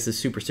 by the way, this is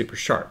super, super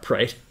sharp,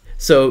 right?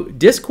 So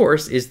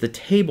Discourse is the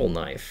table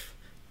knife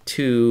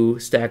to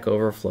Stack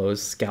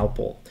Overflow's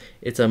scalpel.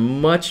 It's a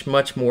much,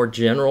 much more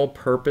general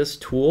purpose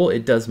tool.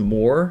 It does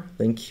more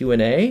than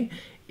Q&A.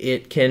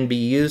 It can be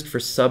used for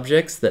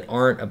subjects that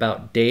aren't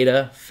about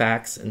data,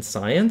 facts, and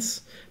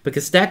science,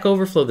 because Stack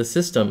Overflow, the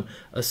system,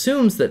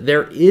 assumes that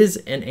there is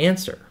an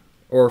answer,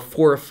 or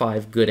 4 or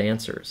 5 good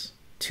answers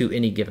to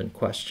any given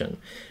question.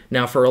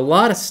 Now, for a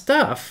lot of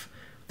stuff,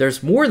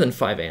 there's more than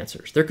 5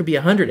 answers. There could be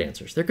 100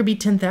 answers. There could be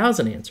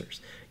 10,000 answers.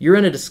 You're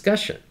in a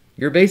discussion.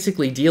 You're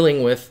basically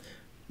dealing with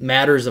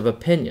matters of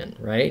opinion,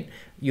 right?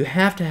 You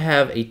have to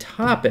have a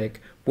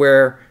topic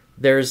where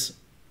there's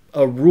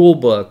a rule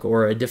book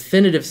or a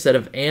definitive set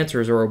of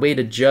answers or a way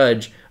to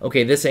judge,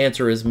 okay, this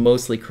answer is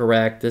mostly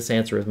correct, this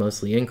answer is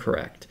mostly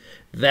incorrect.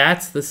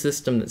 That's the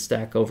system that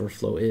Stack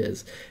Overflow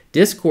is.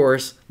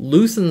 Discourse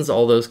loosens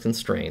all those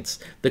constraints.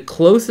 The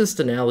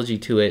closest analogy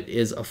to it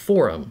is a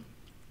forum.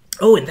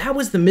 Oh, and that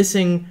was the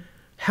missing,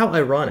 how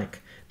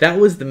ironic. That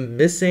was the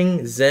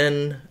missing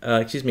Venn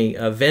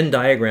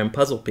diagram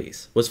puzzle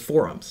piece, was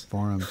forums.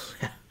 Forums.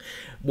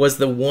 Was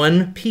the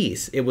one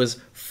piece. It was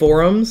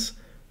forums,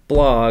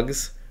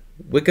 blogs,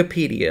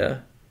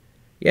 Wikipedia,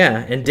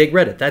 yeah, and dig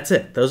Reddit. That's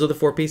it. Those are the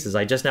 4 pieces.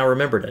 I just now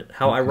remembered it.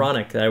 How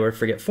ironic that I would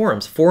forget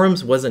forums.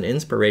 Forums was an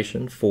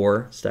inspiration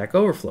for Stack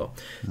Overflow.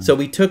 So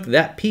we took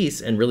that piece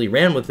and really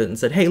ran with it and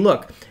said, hey,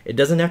 look, it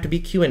doesn't have to be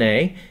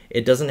Q&A.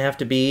 It doesn't have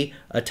to be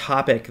a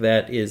topic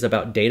that is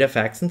about data,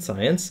 facts, and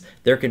science.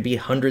 There could be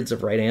hundreds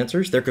of right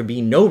answers. There could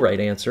be no right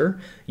answer.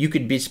 You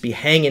could just be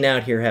hanging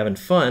out here having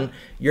fun.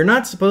 You're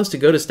not supposed to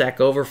go to Stack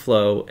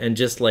Overflow and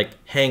just, like,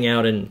 hang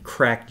out and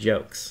crack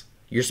jokes.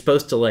 You're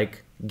supposed to,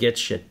 like, get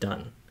shit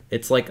done.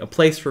 It's like a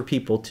place for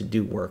people to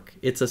do work.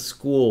 It's a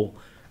school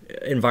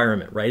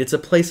environment, right? It's a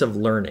place of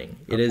learning.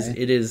 It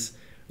is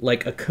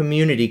like a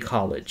community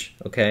college,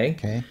 okay?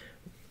 Okay.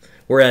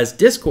 Whereas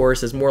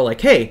Discourse is more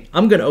like, hey,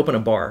 I'm going to open a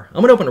bar.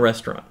 I'm going to open a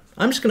restaurant.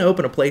 I'm just going to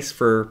open a place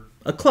for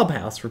a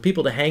clubhouse for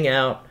people to hang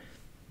out,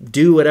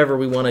 do whatever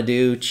we want to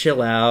do,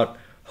 chill out,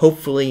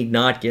 hopefully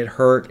not get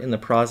hurt in the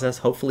process,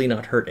 hopefully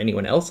not hurt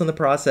anyone else in the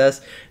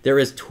process. There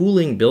is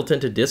tooling built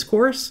into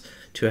Discourse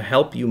to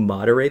help you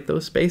moderate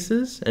those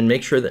spaces and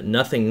make sure that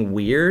nothing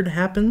weird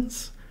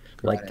happens.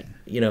 Like,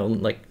 you know,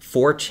 like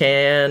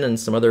 4chan and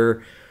some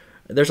other,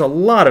 there's a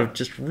lot of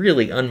just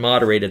really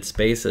unmoderated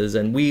spaces,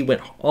 and we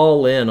went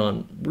all in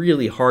on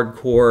really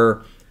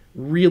hardcore,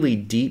 really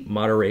deep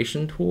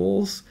moderation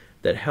tools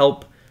that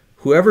help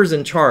whoever's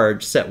in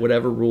charge set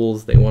whatever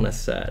rules they want to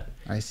set.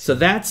 I see. So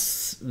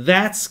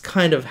that's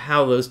kind of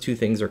how those two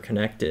things are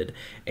connected.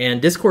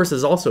 And Discourse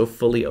is also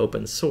fully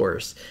open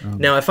source.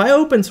 Now, if I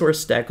open source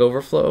Stack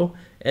Overflow,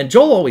 and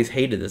Joel always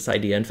hated this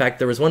idea. In fact,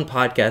 there was one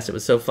podcast, it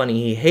was so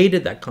funny, he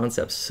hated that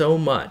concept so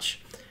much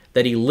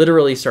that he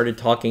literally started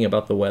talking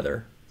about the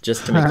weather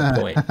just to make a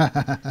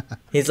point.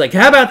 He's like,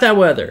 how about that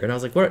weather? And I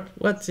was like,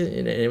 what?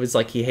 And it was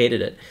like he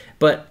hated it.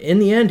 But in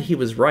the end, he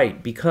was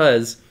right,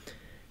 because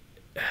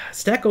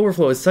Stack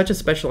Overflow is such a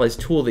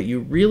specialized tool that you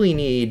really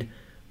need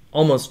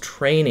almost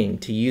training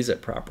to use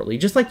it properly,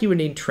 just like you would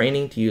need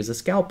training to use a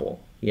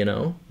scalpel, you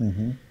know?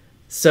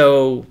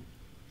 So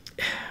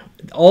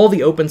all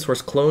the open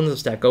source clones of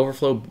Stack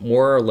Overflow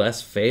more or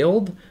less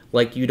failed.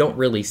 Like, you don't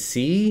really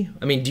see,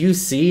 I mean, do you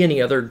see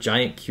any other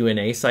giant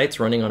Q&A sites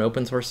running on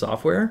open source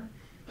software?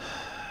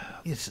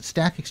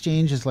 Stack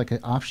Exchange is like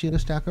an offshoot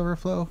of Stack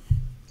Overflow?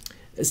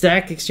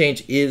 Stack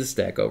Exchange is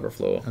Stack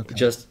Overflow,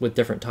 just with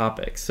different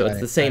topics. So it's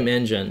the same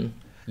engine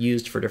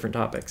used for different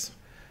topics.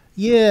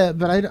 Yeah,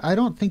 but I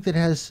don't think that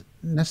has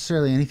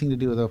necessarily anything to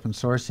do with open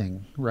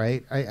sourcing,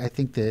 right? I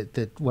think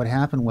that what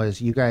happened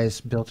was you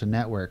guys built a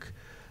network,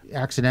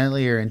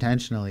 accidentally or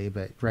intentionally,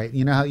 but right,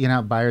 you know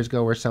how buyers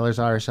go where sellers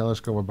are, or sellers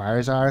go where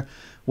buyers are.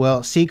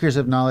 Well, seekers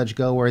of knowledge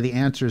go where the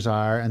answers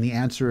are, and the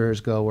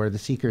answerers go where the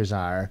seekers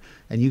are.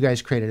 And you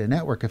guys created a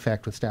network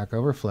effect with Stack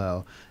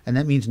Overflow, and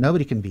that means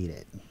nobody can beat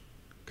it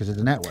because it's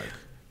a network.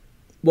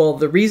 Well,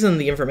 the reason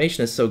the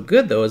information is so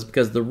good, though, is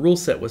because the rule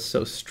set was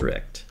so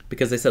strict.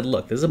 Because they said,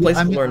 look, this is a place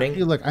of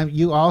learning. Look,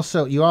 you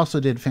also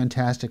did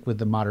fantastic with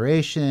the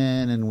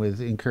moderation and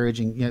with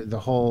encouraging, you know, the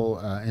whole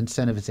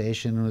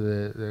incentivization with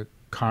the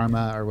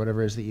karma or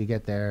whatever it is that you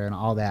get there and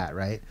all that,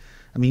 right?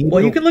 I mean,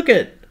 well, you can look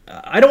at,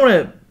 I don't want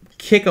to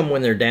kick them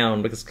when they're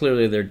down, because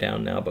clearly they're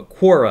down now, but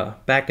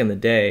Quora, back in the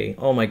day,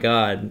 oh my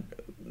God,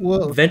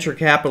 venture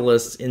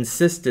capitalists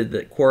insisted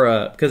that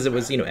Quora, because it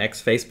was, you know,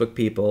 ex-Facebook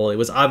people, it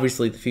was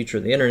obviously the future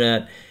of the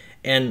internet.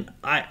 And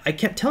I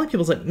kept telling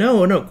people, like,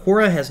 no,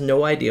 Quora has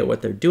no idea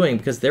what they're doing,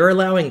 because they're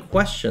allowing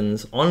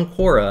questions on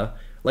Quora.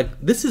 Like,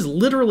 this is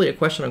literally a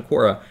question on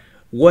Quora.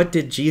 What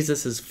did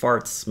Jesus's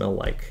farts smell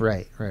like?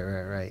 Right.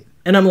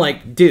 And I'm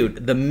like,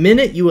 dude, the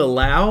minute you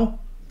allow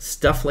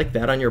stuff like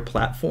that on your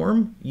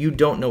platform, you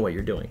don't know what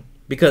you're doing.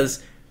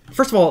 Because,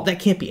 first of all, that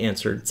can't be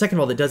answered. Second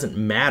of all, that doesn't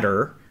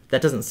matter.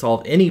 That doesn't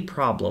solve any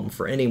problem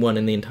for anyone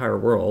in the entire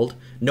world.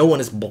 No one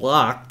is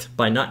blocked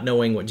by not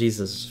knowing what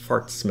Jesus'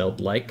 farts smelled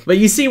like. But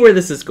you see where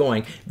this is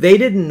going. They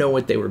didn't know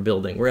what they were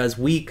building, whereas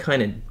we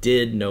kind of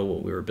did know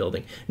what we were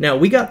building. Now,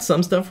 we got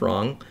some stuff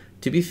wrong,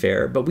 to be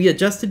fair, but we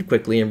adjusted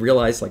quickly and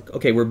realized, like,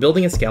 okay, we're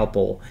building a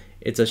scalpel.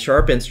 It's a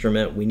sharp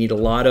instrument. We need a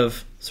lot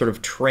of sort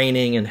of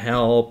training and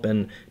help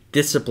and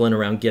discipline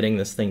around getting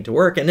this thing to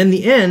work. And in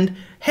the end,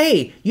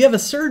 hey, you have a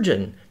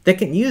surgeon that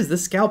can use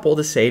this scalpel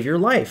to save your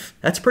life.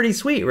 That's pretty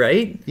sweet,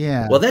 right?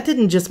 Yeah. Well, that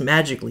didn't just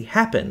magically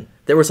happen.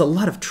 There was a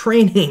lot of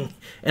training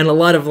and a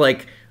lot of,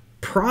 like,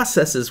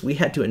 processes we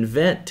had to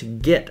invent to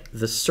get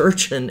the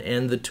surgeon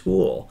and the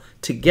tool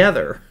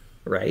together,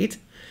 right?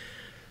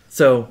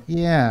 So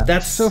yeah,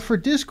 that's so for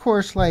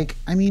Discourse, like,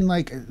 I mean,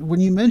 like, when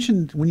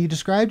you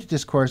described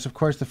Discourse, of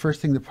course, the first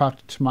thing that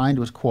popped to mind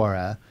was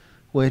Quora,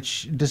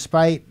 which,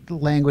 despite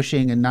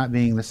languishing and not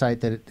being the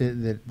site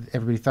that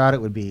everybody thought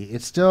it would be,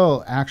 it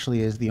still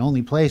actually is the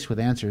only place with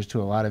answers to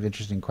a lot of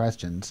interesting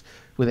questions,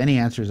 with any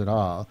answers at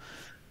all.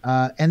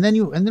 And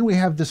then we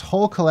have this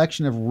whole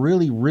collection of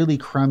really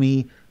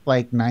crummy,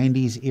 like,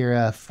 90s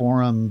era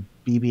forum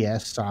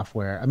BBS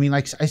software. I mean,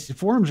 like,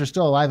 forums are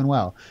still alive and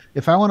well.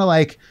 If I want to,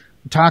 like,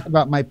 talk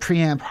about my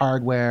preamp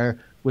hardware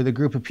with a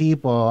group of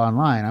people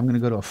online, I'm going to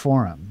go to a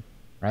forum,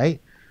 right?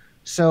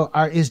 So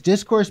is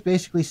Discourse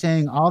basically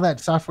saying all that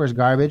software is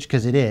garbage,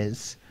 because it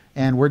is,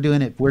 and we're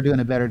doing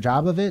a better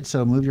job of it,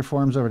 so move your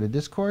forums over to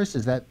Discourse?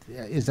 Is that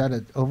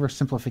an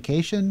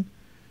oversimplification?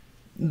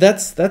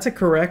 That's a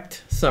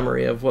correct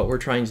summary of what we're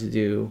trying to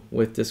do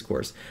with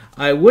Discourse.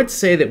 I would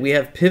say that we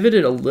have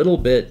pivoted a little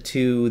bit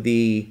to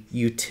the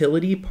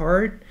utility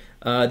part.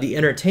 The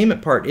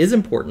entertainment part is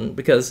important,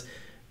 because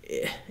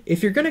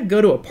if you're going to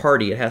go to a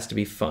party, it has to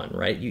be fun,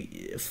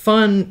 right?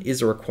 Fun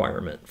is a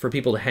requirement for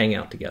people to hang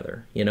out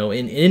together, you know,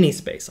 in any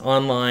space,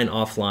 online,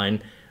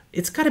 offline.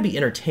 It's got to be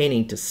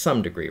entertaining to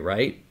some degree,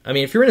 right? I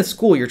mean, if you're in a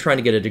school, you're trying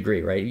to get a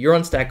degree, right? You're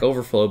on Stack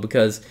Overflow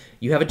because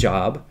you have a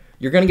job.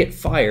 You're going to get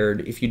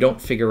fired if you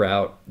don't figure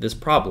out this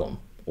problem,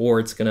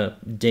 or it's going to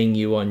ding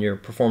you on your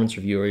performance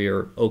review or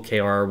your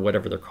OKR,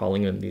 whatever they're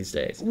calling them these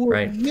days,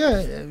 right?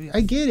 Yeah,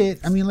 I get it.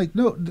 I mean, like,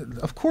 no,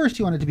 of course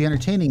you want it to be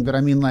entertaining, but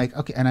I mean, like,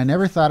 okay, and I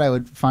never thought I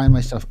would find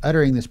myself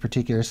uttering this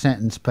particular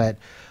sentence, but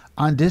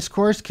on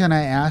Discourse, can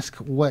I ask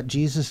what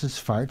Jesus's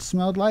farts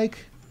smelled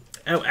like?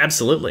 Oh,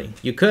 absolutely.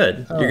 You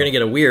could. You're going to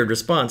get a weird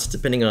response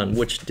depending on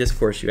which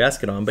Discourse you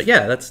ask it on. But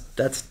yeah,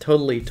 that's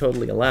totally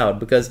allowed,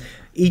 because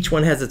each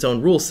one has its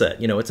own rule set.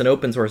 You know, it's an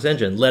open source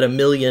engine. Let a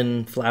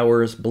million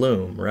flowers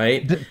bloom,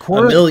 right?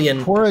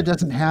 Quora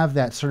doesn't have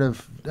that sort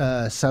of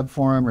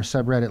subforum or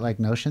subreddit like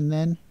notion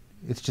then?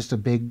 It's just a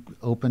big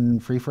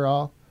open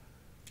free-for-all?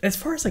 As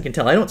far as I can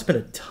tell, I don't spend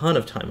a ton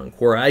of time on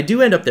Quora. I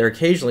do end up there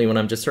occasionally when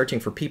I'm just searching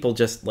for people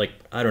just like,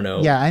 I don't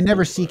know. Yeah, I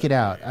never seek it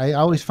out. I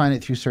always find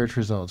it through search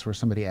results where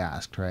somebody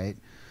asked, right?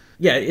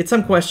 Yeah, it's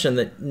some question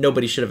that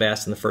nobody should have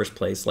asked in the first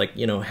place. Like,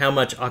 how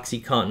much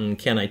OxyContin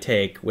can I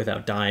take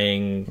without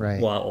dying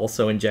while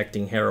also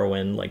injecting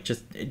heroin? Like,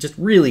 just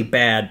really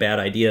bad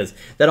ideas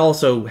that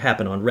also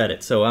happen on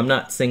Reddit. So I'm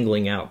not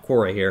singling out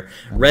Quora here.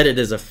 Reddit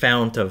is a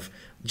fount of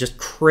just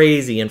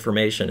crazy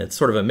information. It's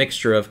sort of a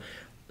mixture of,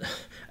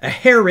 a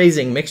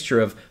hair-raising mixture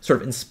of sort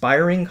of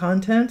inspiring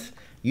content,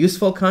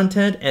 useful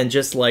content, and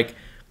just like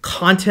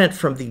content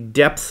from the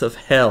depths of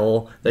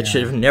hell that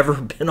should have never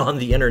been on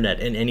the internet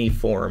in any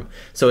form.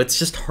 So it's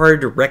just hard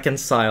to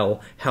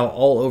reconcile how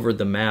all over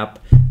the map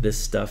this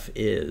stuff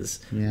is.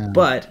 Yeah.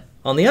 But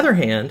on the other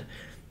hand,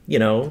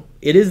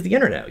 it is the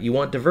internet. You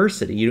want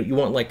diversity. You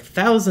want like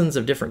thousands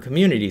of different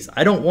communities.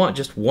 I don't want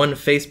just one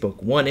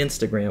Facebook, one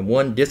Instagram,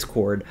 one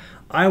Discord.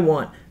 I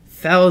want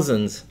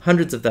thousands,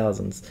 hundreds of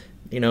thousands,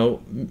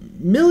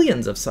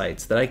 millions of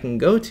sites that I can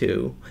go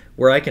to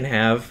where I can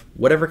have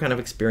whatever kind of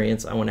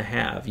experience I want to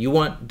have. You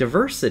want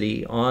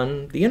diversity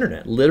on the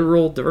internet,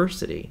 literal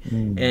diversity.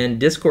 And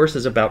Discourse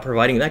is about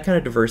providing that kind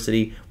of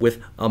diversity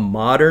with a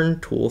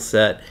modern tool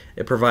set.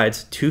 It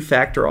provides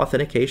two-factor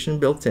authentication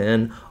built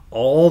in,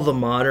 all the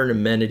modern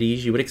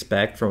amenities you would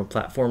expect from a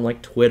platform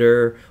like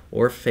Twitter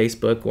or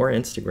Facebook or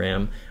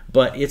Instagram,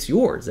 but it's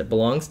yours. It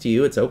belongs to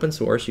you. It's open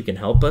source. You can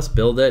help us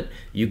build it.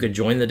 You could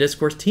join the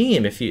Discourse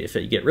team if you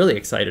get really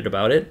excited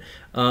about it.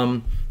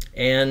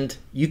 And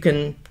you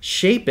can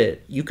shape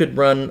it. You could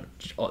run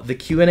the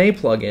Q&A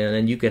plugin,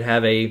 and you could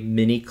have a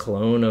mini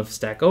clone of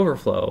Stack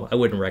Overflow. I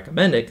wouldn't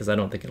recommend it because I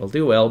don't think it'll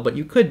do well, but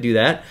you could do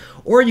that.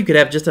 Or you could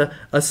have just a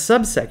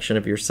subsection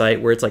of your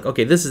site where it's like,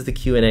 okay, this is the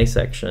Q&A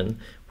section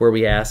where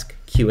we ask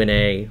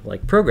Q&A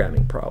like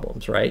programming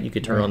problems, right? You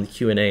could turn on the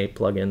Q&A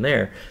plugin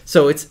there.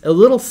 So it's a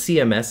little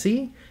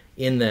CMS-y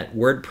in that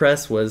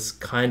WordPress was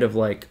kind of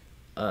like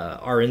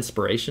our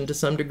inspiration to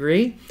some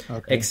degree,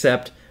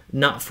 except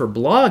not for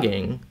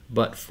blogging,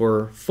 but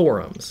for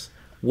forums.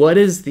 What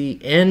is the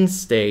end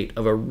state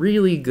of a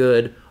really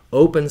good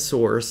open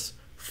source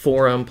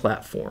forum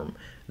platform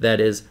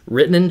that is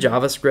written in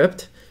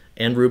JavaScript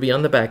and Ruby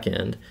on the back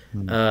end,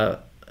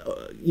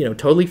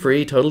 totally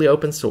free, totally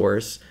open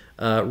source,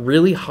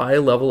 really high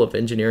level of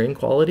engineering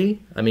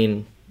quality? I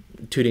mean,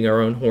 tooting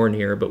our own horn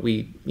here, but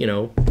we,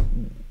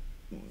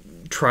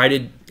 try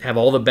to have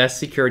all the best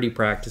security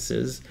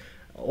practices.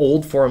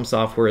 Old forum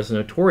software is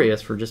notorious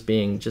for just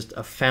being just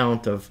a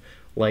fount of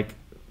like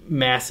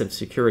massive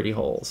security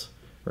holes,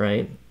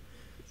 right?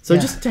 So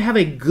just to have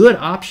a good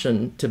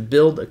option to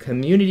build a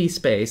community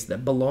space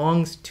that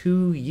belongs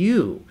to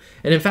you.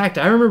 And in fact,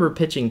 I remember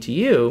pitching to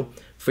you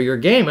for your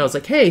game. I was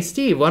like, hey,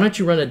 Steve, why don't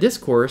you run a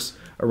Discourse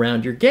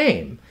around your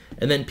game?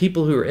 And then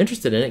people who are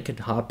interested in it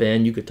could hop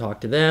in. You could talk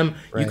to them.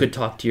 You could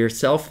talk to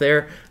yourself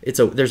there.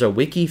 There's a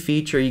wiki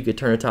feature. You could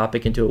turn a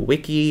topic into a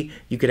wiki.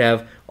 You could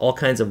have all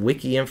kinds of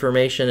wiki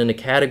information in a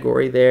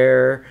category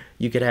there.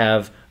 You could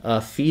have a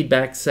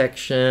feedback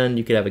section.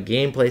 You could have a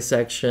gameplay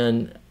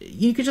section.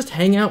 You could just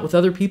hang out with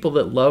other people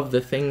that love the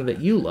thing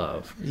that you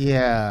love.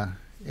 Yeah,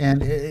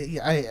 and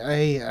and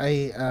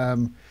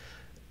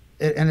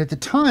at the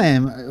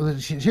time,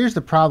 here's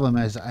the problem: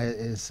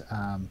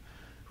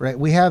 right,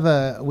 we have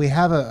a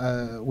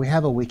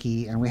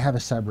wiki and we have a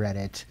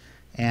subreddit,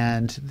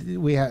 and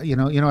we have you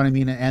know what I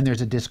mean, and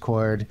there's a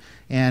Discord,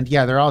 and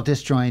yeah, they're all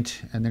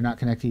disjoint and they're not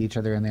connected to each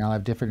other, and they all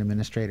have different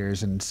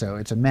administrators, and so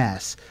it's a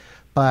mess.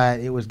 But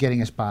it was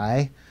getting us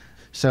by,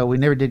 so we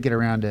never did get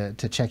around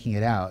to checking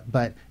it out.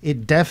 But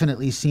it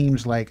definitely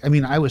seems like, I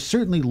mean, I was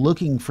certainly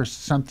looking for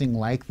something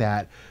like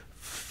that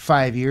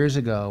 5 years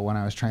ago when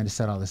I was trying to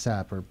set all this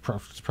up, or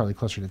it's probably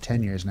closer to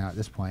 10 years now at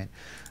this point.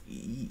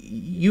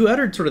 You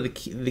uttered sort of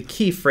the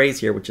key phrase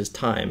here, which is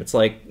time. It's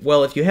like,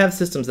 well, if you have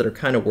systems that are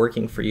kind of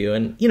working for you,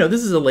 and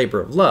this is a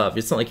labor of love.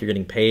 It's not like you're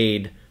getting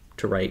paid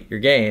to write your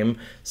game.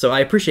 So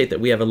I appreciate that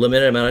we have a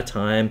limited amount of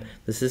time.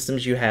 The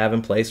systems you have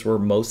in place were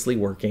mostly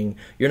working.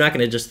 You're not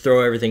going to just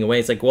throw everything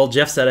away. It's like, well,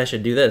 Jeff said I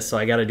should do this, so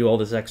I got to do all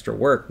this extra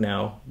work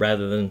now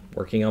rather than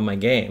working on my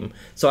game.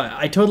 So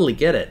I totally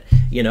get it.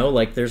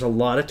 Like there's a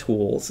lot of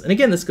tools. And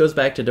again, this goes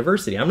back to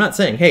diversity. I'm not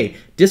saying, hey,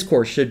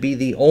 Discourse should be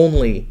the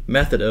only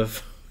method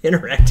of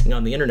interacting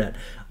on the internet.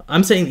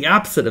 I'm saying the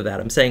opposite of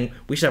that. I'm saying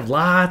we should have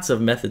lots of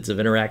methods of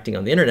interacting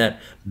on the internet,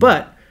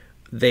 but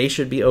they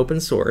should be open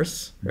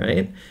source,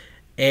 right?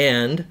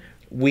 And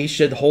we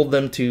should hold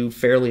them to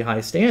fairly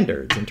high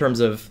standards in terms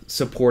of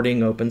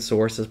supporting open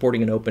source,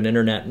 supporting an open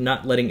internet,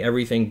 not letting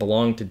everything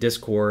belong to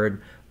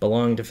Discord,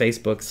 belong to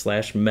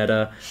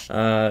Facebook/Meta,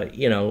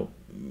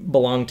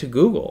 belong to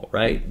Google,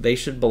 right? They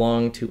should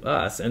belong to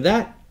us. And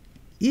that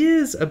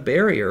is a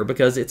barrier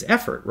because it's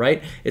effort,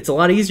 right? It's a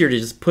lot easier to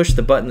just push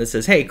the button that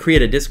says, hey,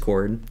 create a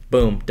Discord,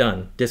 boom,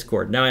 done,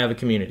 Discord. Now I have a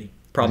community,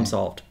 problem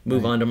solved,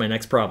 move on to my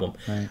next problem.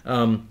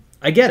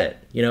 I get it.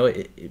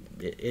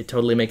 It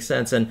totally makes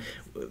sense. And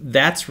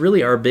that's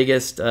really our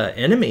biggest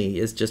enemy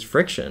is just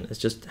friction. It's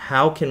just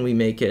how can we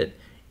make it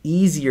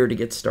easier to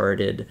get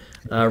started,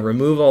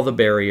 remove all the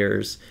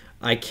barriers.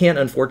 I can't,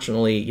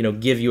 unfortunately,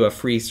 give you a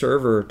free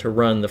server to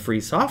run the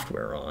free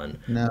software on.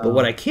 No. But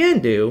what I can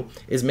do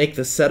is make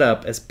the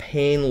setup as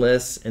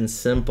painless and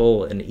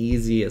simple and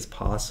easy as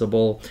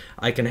possible.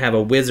 I can have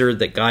a wizard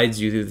that guides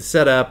you through the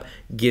setup,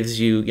 gives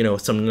you,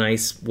 some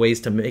nice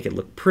ways to make it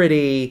look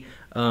pretty,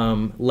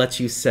 lets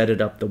you set it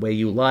up the way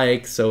you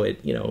like so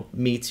it,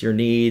 meets your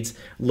needs,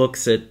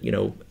 looks at,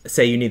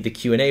 say you need the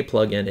Q&A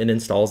plugin, it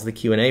installs the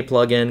Q&A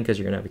plugin because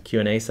you're going to have a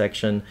Q&A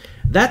section.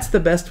 That's the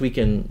best we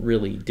can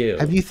really do.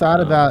 Have you thought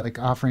about like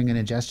offering an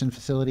ingestion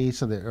facility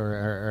so that,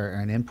 or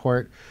an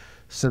import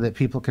so that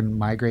people can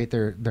migrate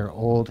their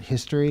old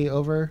history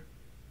over?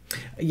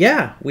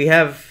 Yeah, we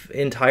have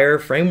entire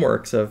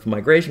frameworks of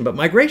migration, but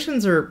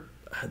migrations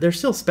they're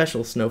still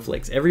special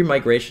snowflakes. Every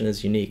migration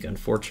is unique,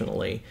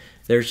 unfortunately.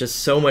 There's just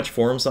so much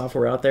forum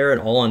software out there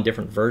and all on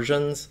different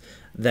versions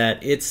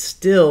that it's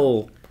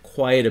still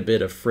quite a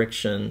bit of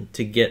friction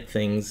to get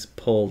things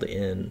pulled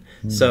in.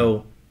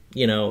 So,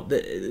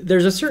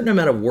 there's a certain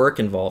amount of work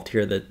involved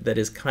here that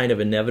is kind of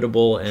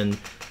inevitable and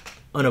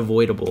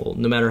unavoidable,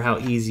 no matter how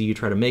easy you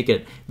try to make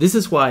it. This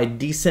is why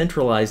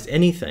decentralized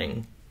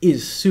anything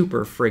is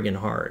super friggin'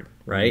 hard,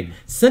 right?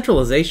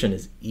 Centralization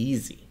is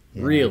easy,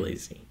 real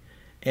easy.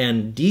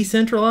 And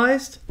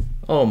decentralized,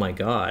 oh my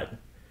God,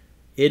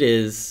 it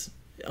is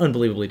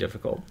unbelievably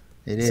difficult.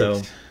 It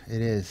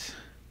is.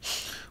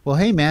 Well,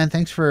 hey man,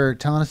 thanks for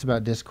telling us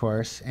about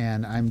Discourse,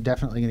 and I'm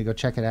definitely going to go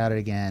check it out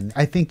again.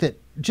 I think that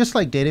just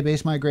like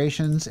database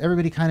migrations,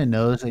 everybody kind of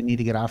knows they need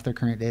to get off their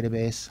current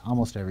database.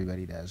 Almost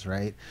everybody does,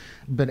 right?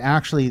 But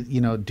actually,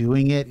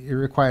 doing it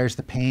requires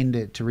the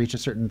pain to reach a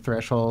certain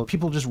threshold.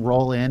 People just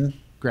roll in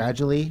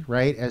gradually,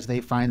 right, as they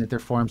find that their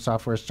forum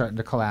software is starting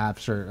to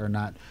collapse or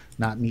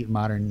not meet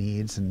modern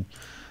needs. And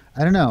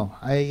I don't know.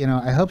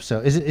 I hope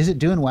so. Is it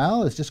doing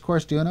well? Is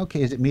Discourse doing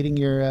okay? Is it meeting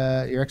your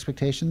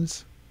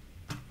expectations?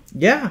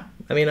 Yeah,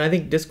 I mean, I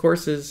think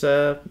Discourse is,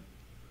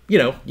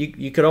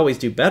 you could always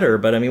do better,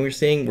 but I mean,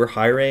 we're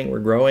hiring, we're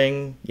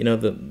growing,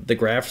 the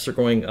graphs are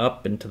going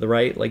up and to the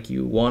right like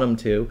you want them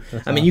to.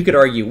 That's awesome. You could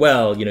argue,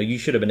 well, you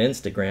should have an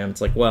Instagram.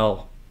 It's like,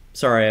 well,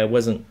 sorry, I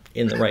wasn't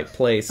in the right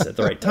place at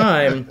the right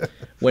time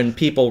when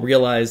people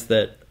realized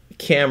that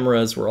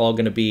cameras were all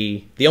going to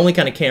be, the only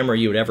kind of camera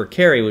you would ever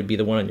carry would be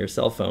the one on your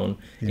cell phone.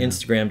 Yeah.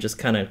 Instagram just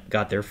kind of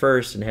got there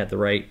first and had the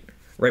right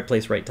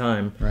place, right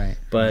time. Right.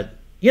 But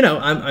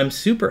I'm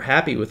super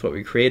happy with what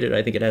we created.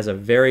 I think it has a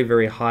very,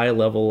 very high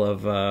level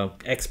of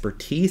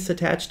expertise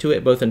attached to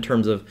it, both in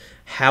terms of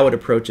how it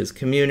approaches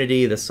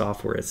community, the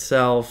software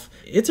itself.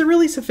 It's a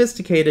really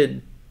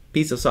sophisticated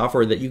piece of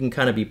software that you can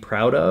kind of be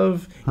proud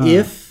of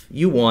if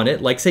you want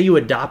it. Like, say you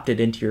adopt it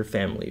into your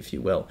family, if you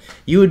will.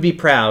 You would be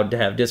proud to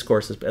have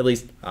Discourse, at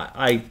least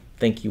I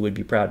think you would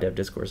be proud to have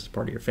Discourse as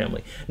part of your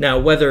family. Now,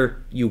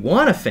 whether you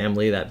want a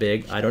family that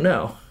big, I don't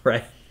know,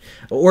 right?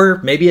 Or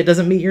maybe it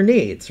doesn't meet your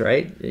needs,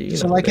 right?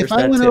 So like if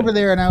I went over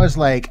there and I was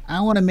like,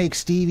 I want to make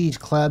Stevie's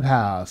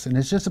Clubhouse, and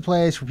it's just a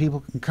place where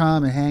people can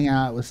come and hang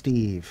out with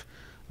Steve.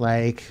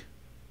 Like,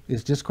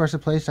 is Discourse a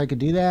place I could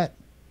do that?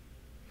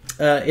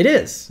 It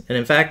is. And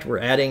in fact, we're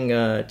adding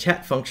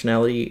chat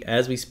functionality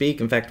as we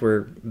speak. In fact,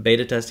 we're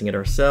beta testing it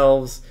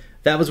ourselves.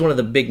 That was one of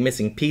the big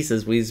missing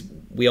pieces.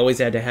 We always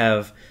had to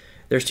have,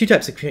 there's two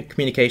types of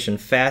communication,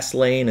 fast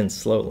lane and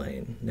slow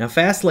lane. Now,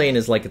 fast lane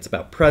is like, it's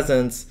about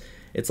presence.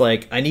 It's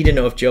like, I need to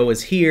know if Joe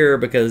is here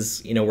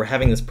because, we're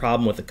having this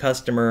problem with a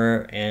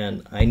customer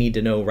and I need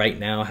to know right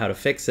now how to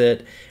fix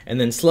it. And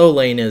then slow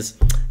lane is,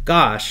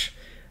 gosh,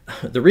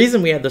 the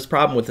reason we had this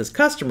problem with this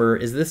customer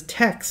is this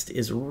text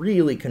is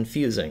really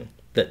confusing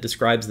that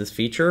describes this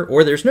feature,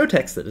 or there's no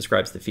text that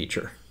describes the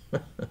feature.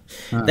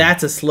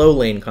 That's a slow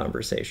lane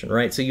conversation,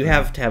 right? So you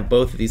have to have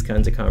both of these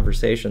kinds of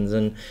conversations.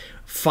 And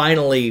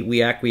finally,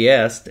 we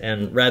acquiesced,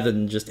 and rather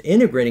than just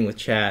integrating with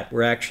chat,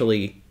 we're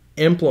actually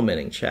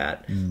implementing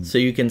chat. So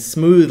you can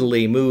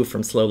smoothly move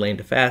from slow lane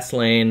to fast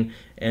lane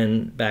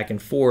and back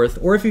and forth.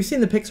 Or if you've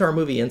seen the Pixar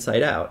movie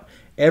Inside Out,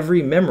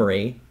 every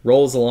memory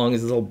rolls along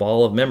as a little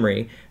ball of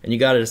memory, and you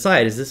got to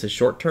decide, is this a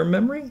short-term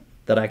memory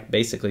that I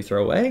basically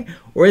throw away,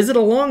 or is it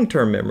a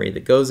long-term memory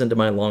that goes into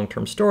my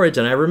long-term storage,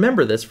 and I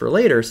remember this for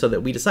later so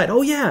that we decide,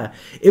 oh yeah,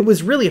 it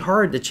was really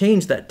hard to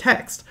change that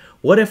text.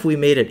 What if we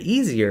made it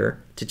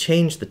easier to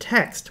change the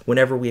text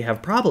whenever we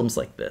have problems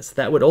like this?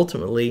 That would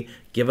ultimately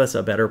give us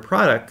a better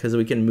product because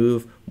we can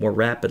move more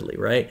rapidly,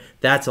 right?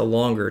 That's a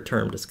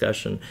longer-term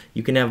discussion.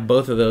 You can have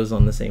both of those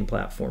on the same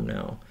platform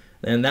now.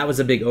 And that was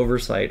a big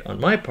oversight on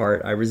my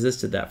part. I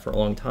resisted that for a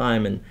long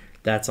time, and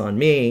that's on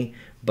me.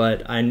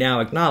 But I now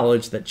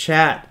acknowledge that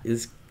chat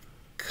is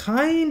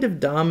kind of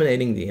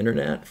dominating the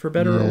internet, for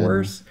better or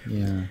worse.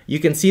 Yeah. You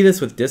can see this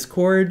with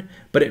Discord,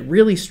 but it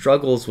really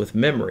struggles with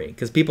memory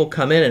because people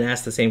come in and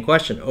ask the same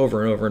question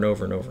over and over and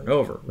over and over and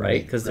over,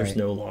 right? Because there's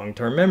no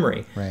long-term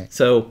memory. Right.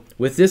 So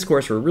with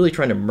Discourse, we're really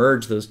trying to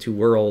merge those two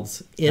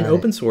worlds in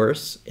open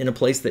source in a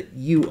place that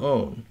you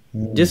own.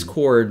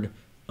 Discord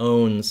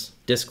owns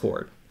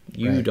Discord.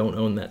 You don't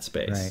own that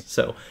space.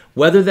 So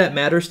whether that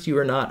matters to you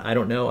or not, I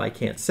don't know. I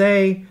can't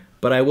say.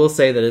 But I will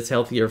say that it's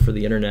healthier for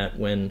the internet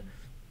when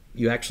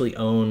you actually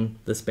own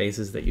the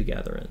spaces that you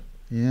gather in.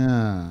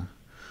 Yeah.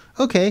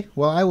 Okay,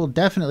 well, I will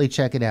definitely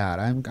check it out.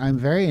 I'm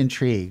very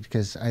intrigued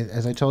because,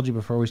 as I told you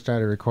before we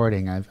started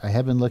recording, I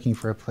have been looking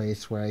for a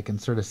place where I can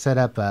sort of set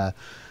up a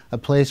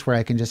place where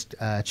I can just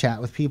chat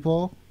with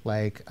people,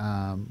 like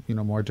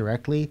more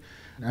directly.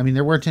 I mean,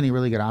 there weren't any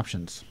really good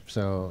options,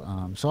 so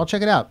I'll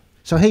check it out.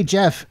 So, hey,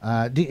 Jeff,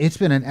 it's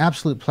been an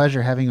absolute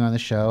pleasure having you on the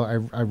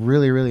show. I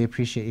really, really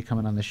appreciate you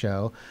coming on the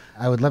show.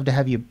 I would love to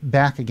have you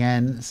back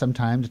again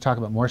sometime to talk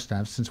about more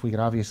stuff, since we could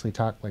obviously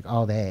talk like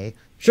all day.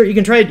 Sure, you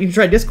can try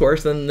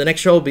Discourse, then the next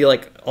show will be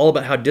like all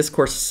about how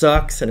Discourse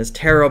sucks and is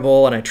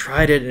terrible, and I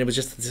tried it and it was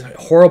just this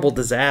horrible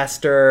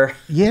disaster.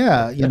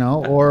 Yeah,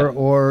 or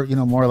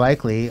more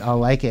likely I'll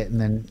like it and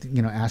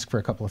then ask for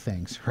a couple of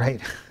things, right?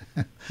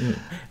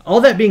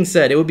 All that being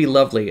said, it would be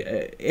lovely.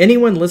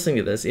 Anyone listening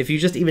to this, if you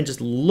even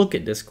just look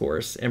at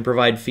Discourse and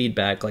provide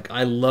feedback, like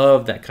I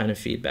love that kind of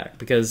feedback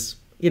because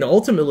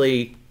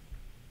ultimately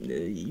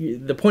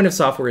the point of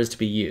software is to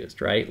be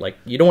used, right? Like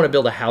you don't want to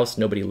build a house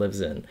nobody lives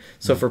in.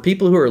 So for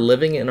people who are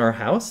living in our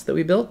house that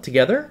we built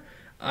together,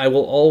 I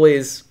will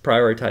always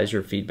prioritize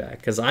your feedback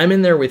because I'm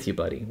in there with you,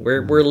 buddy.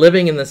 We're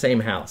living in the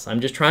same house. I'm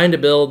just trying to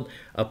build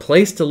a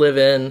place to live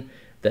in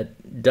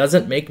that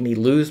doesn't make me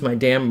lose my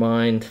damn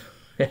mind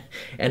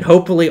and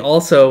hopefully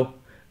also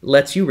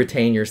lets you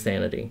retain your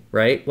sanity,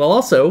 right? While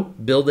also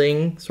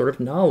building sort of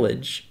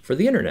knowledge for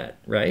the internet,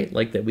 right?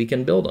 Like that we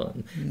can build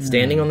on. Yeah.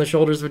 Standing on the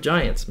shoulders of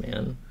giants,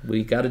 man.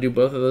 We got to do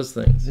both of those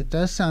things. It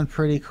does sound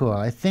pretty cool.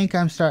 I think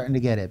I'm starting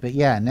to get it. But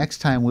yeah, next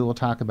time we will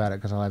talk about it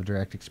because I'll have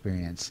direct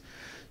experience.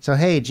 So,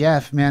 hey,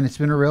 Jeff, man, it's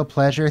been a real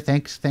pleasure.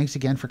 Thanks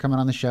again for coming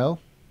on the show.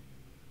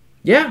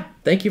 Yeah,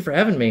 thank you for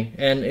having me.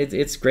 And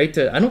it's great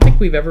to, I don't think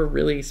we've ever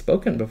really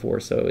spoken before,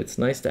 so it's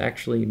nice to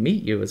actually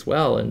meet you as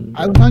well. And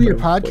I was on your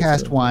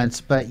podcast once,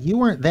 but you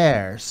weren't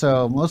there.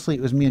 So mostly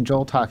it was me and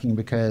Joel talking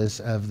because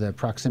of the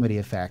proximity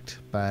effect.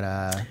 But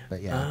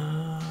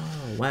yeah.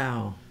 Oh,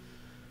 wow.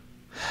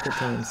 Good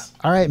times.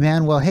 All right,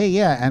 man. Well, hey,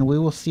 yeah, and we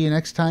will see you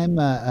next time.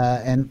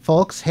 And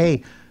folks,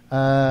 hey,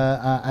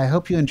 I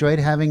hope you enjoyed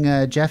having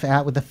Jeff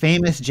Atwood, the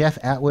famous Jeff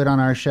Atwood, on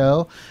our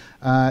show.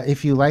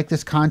 If you like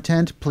this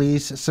content,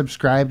 please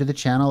subscribe to the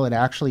channel. It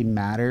actually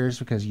matters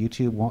because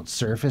YouTube won't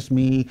surface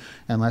me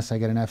unless I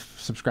get enough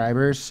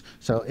subscribers.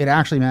 So it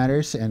actually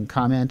matters, and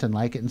comment and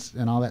like it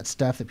and all that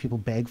stuff that people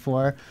beg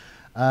for.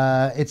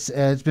 It's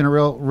been a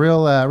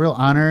real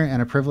honor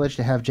and a privilege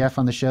to have Jeff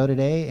on the show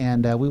today,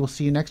 and we will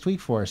see you next week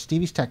for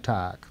Stevie's Tech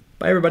Talk.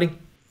 Bye, everybody.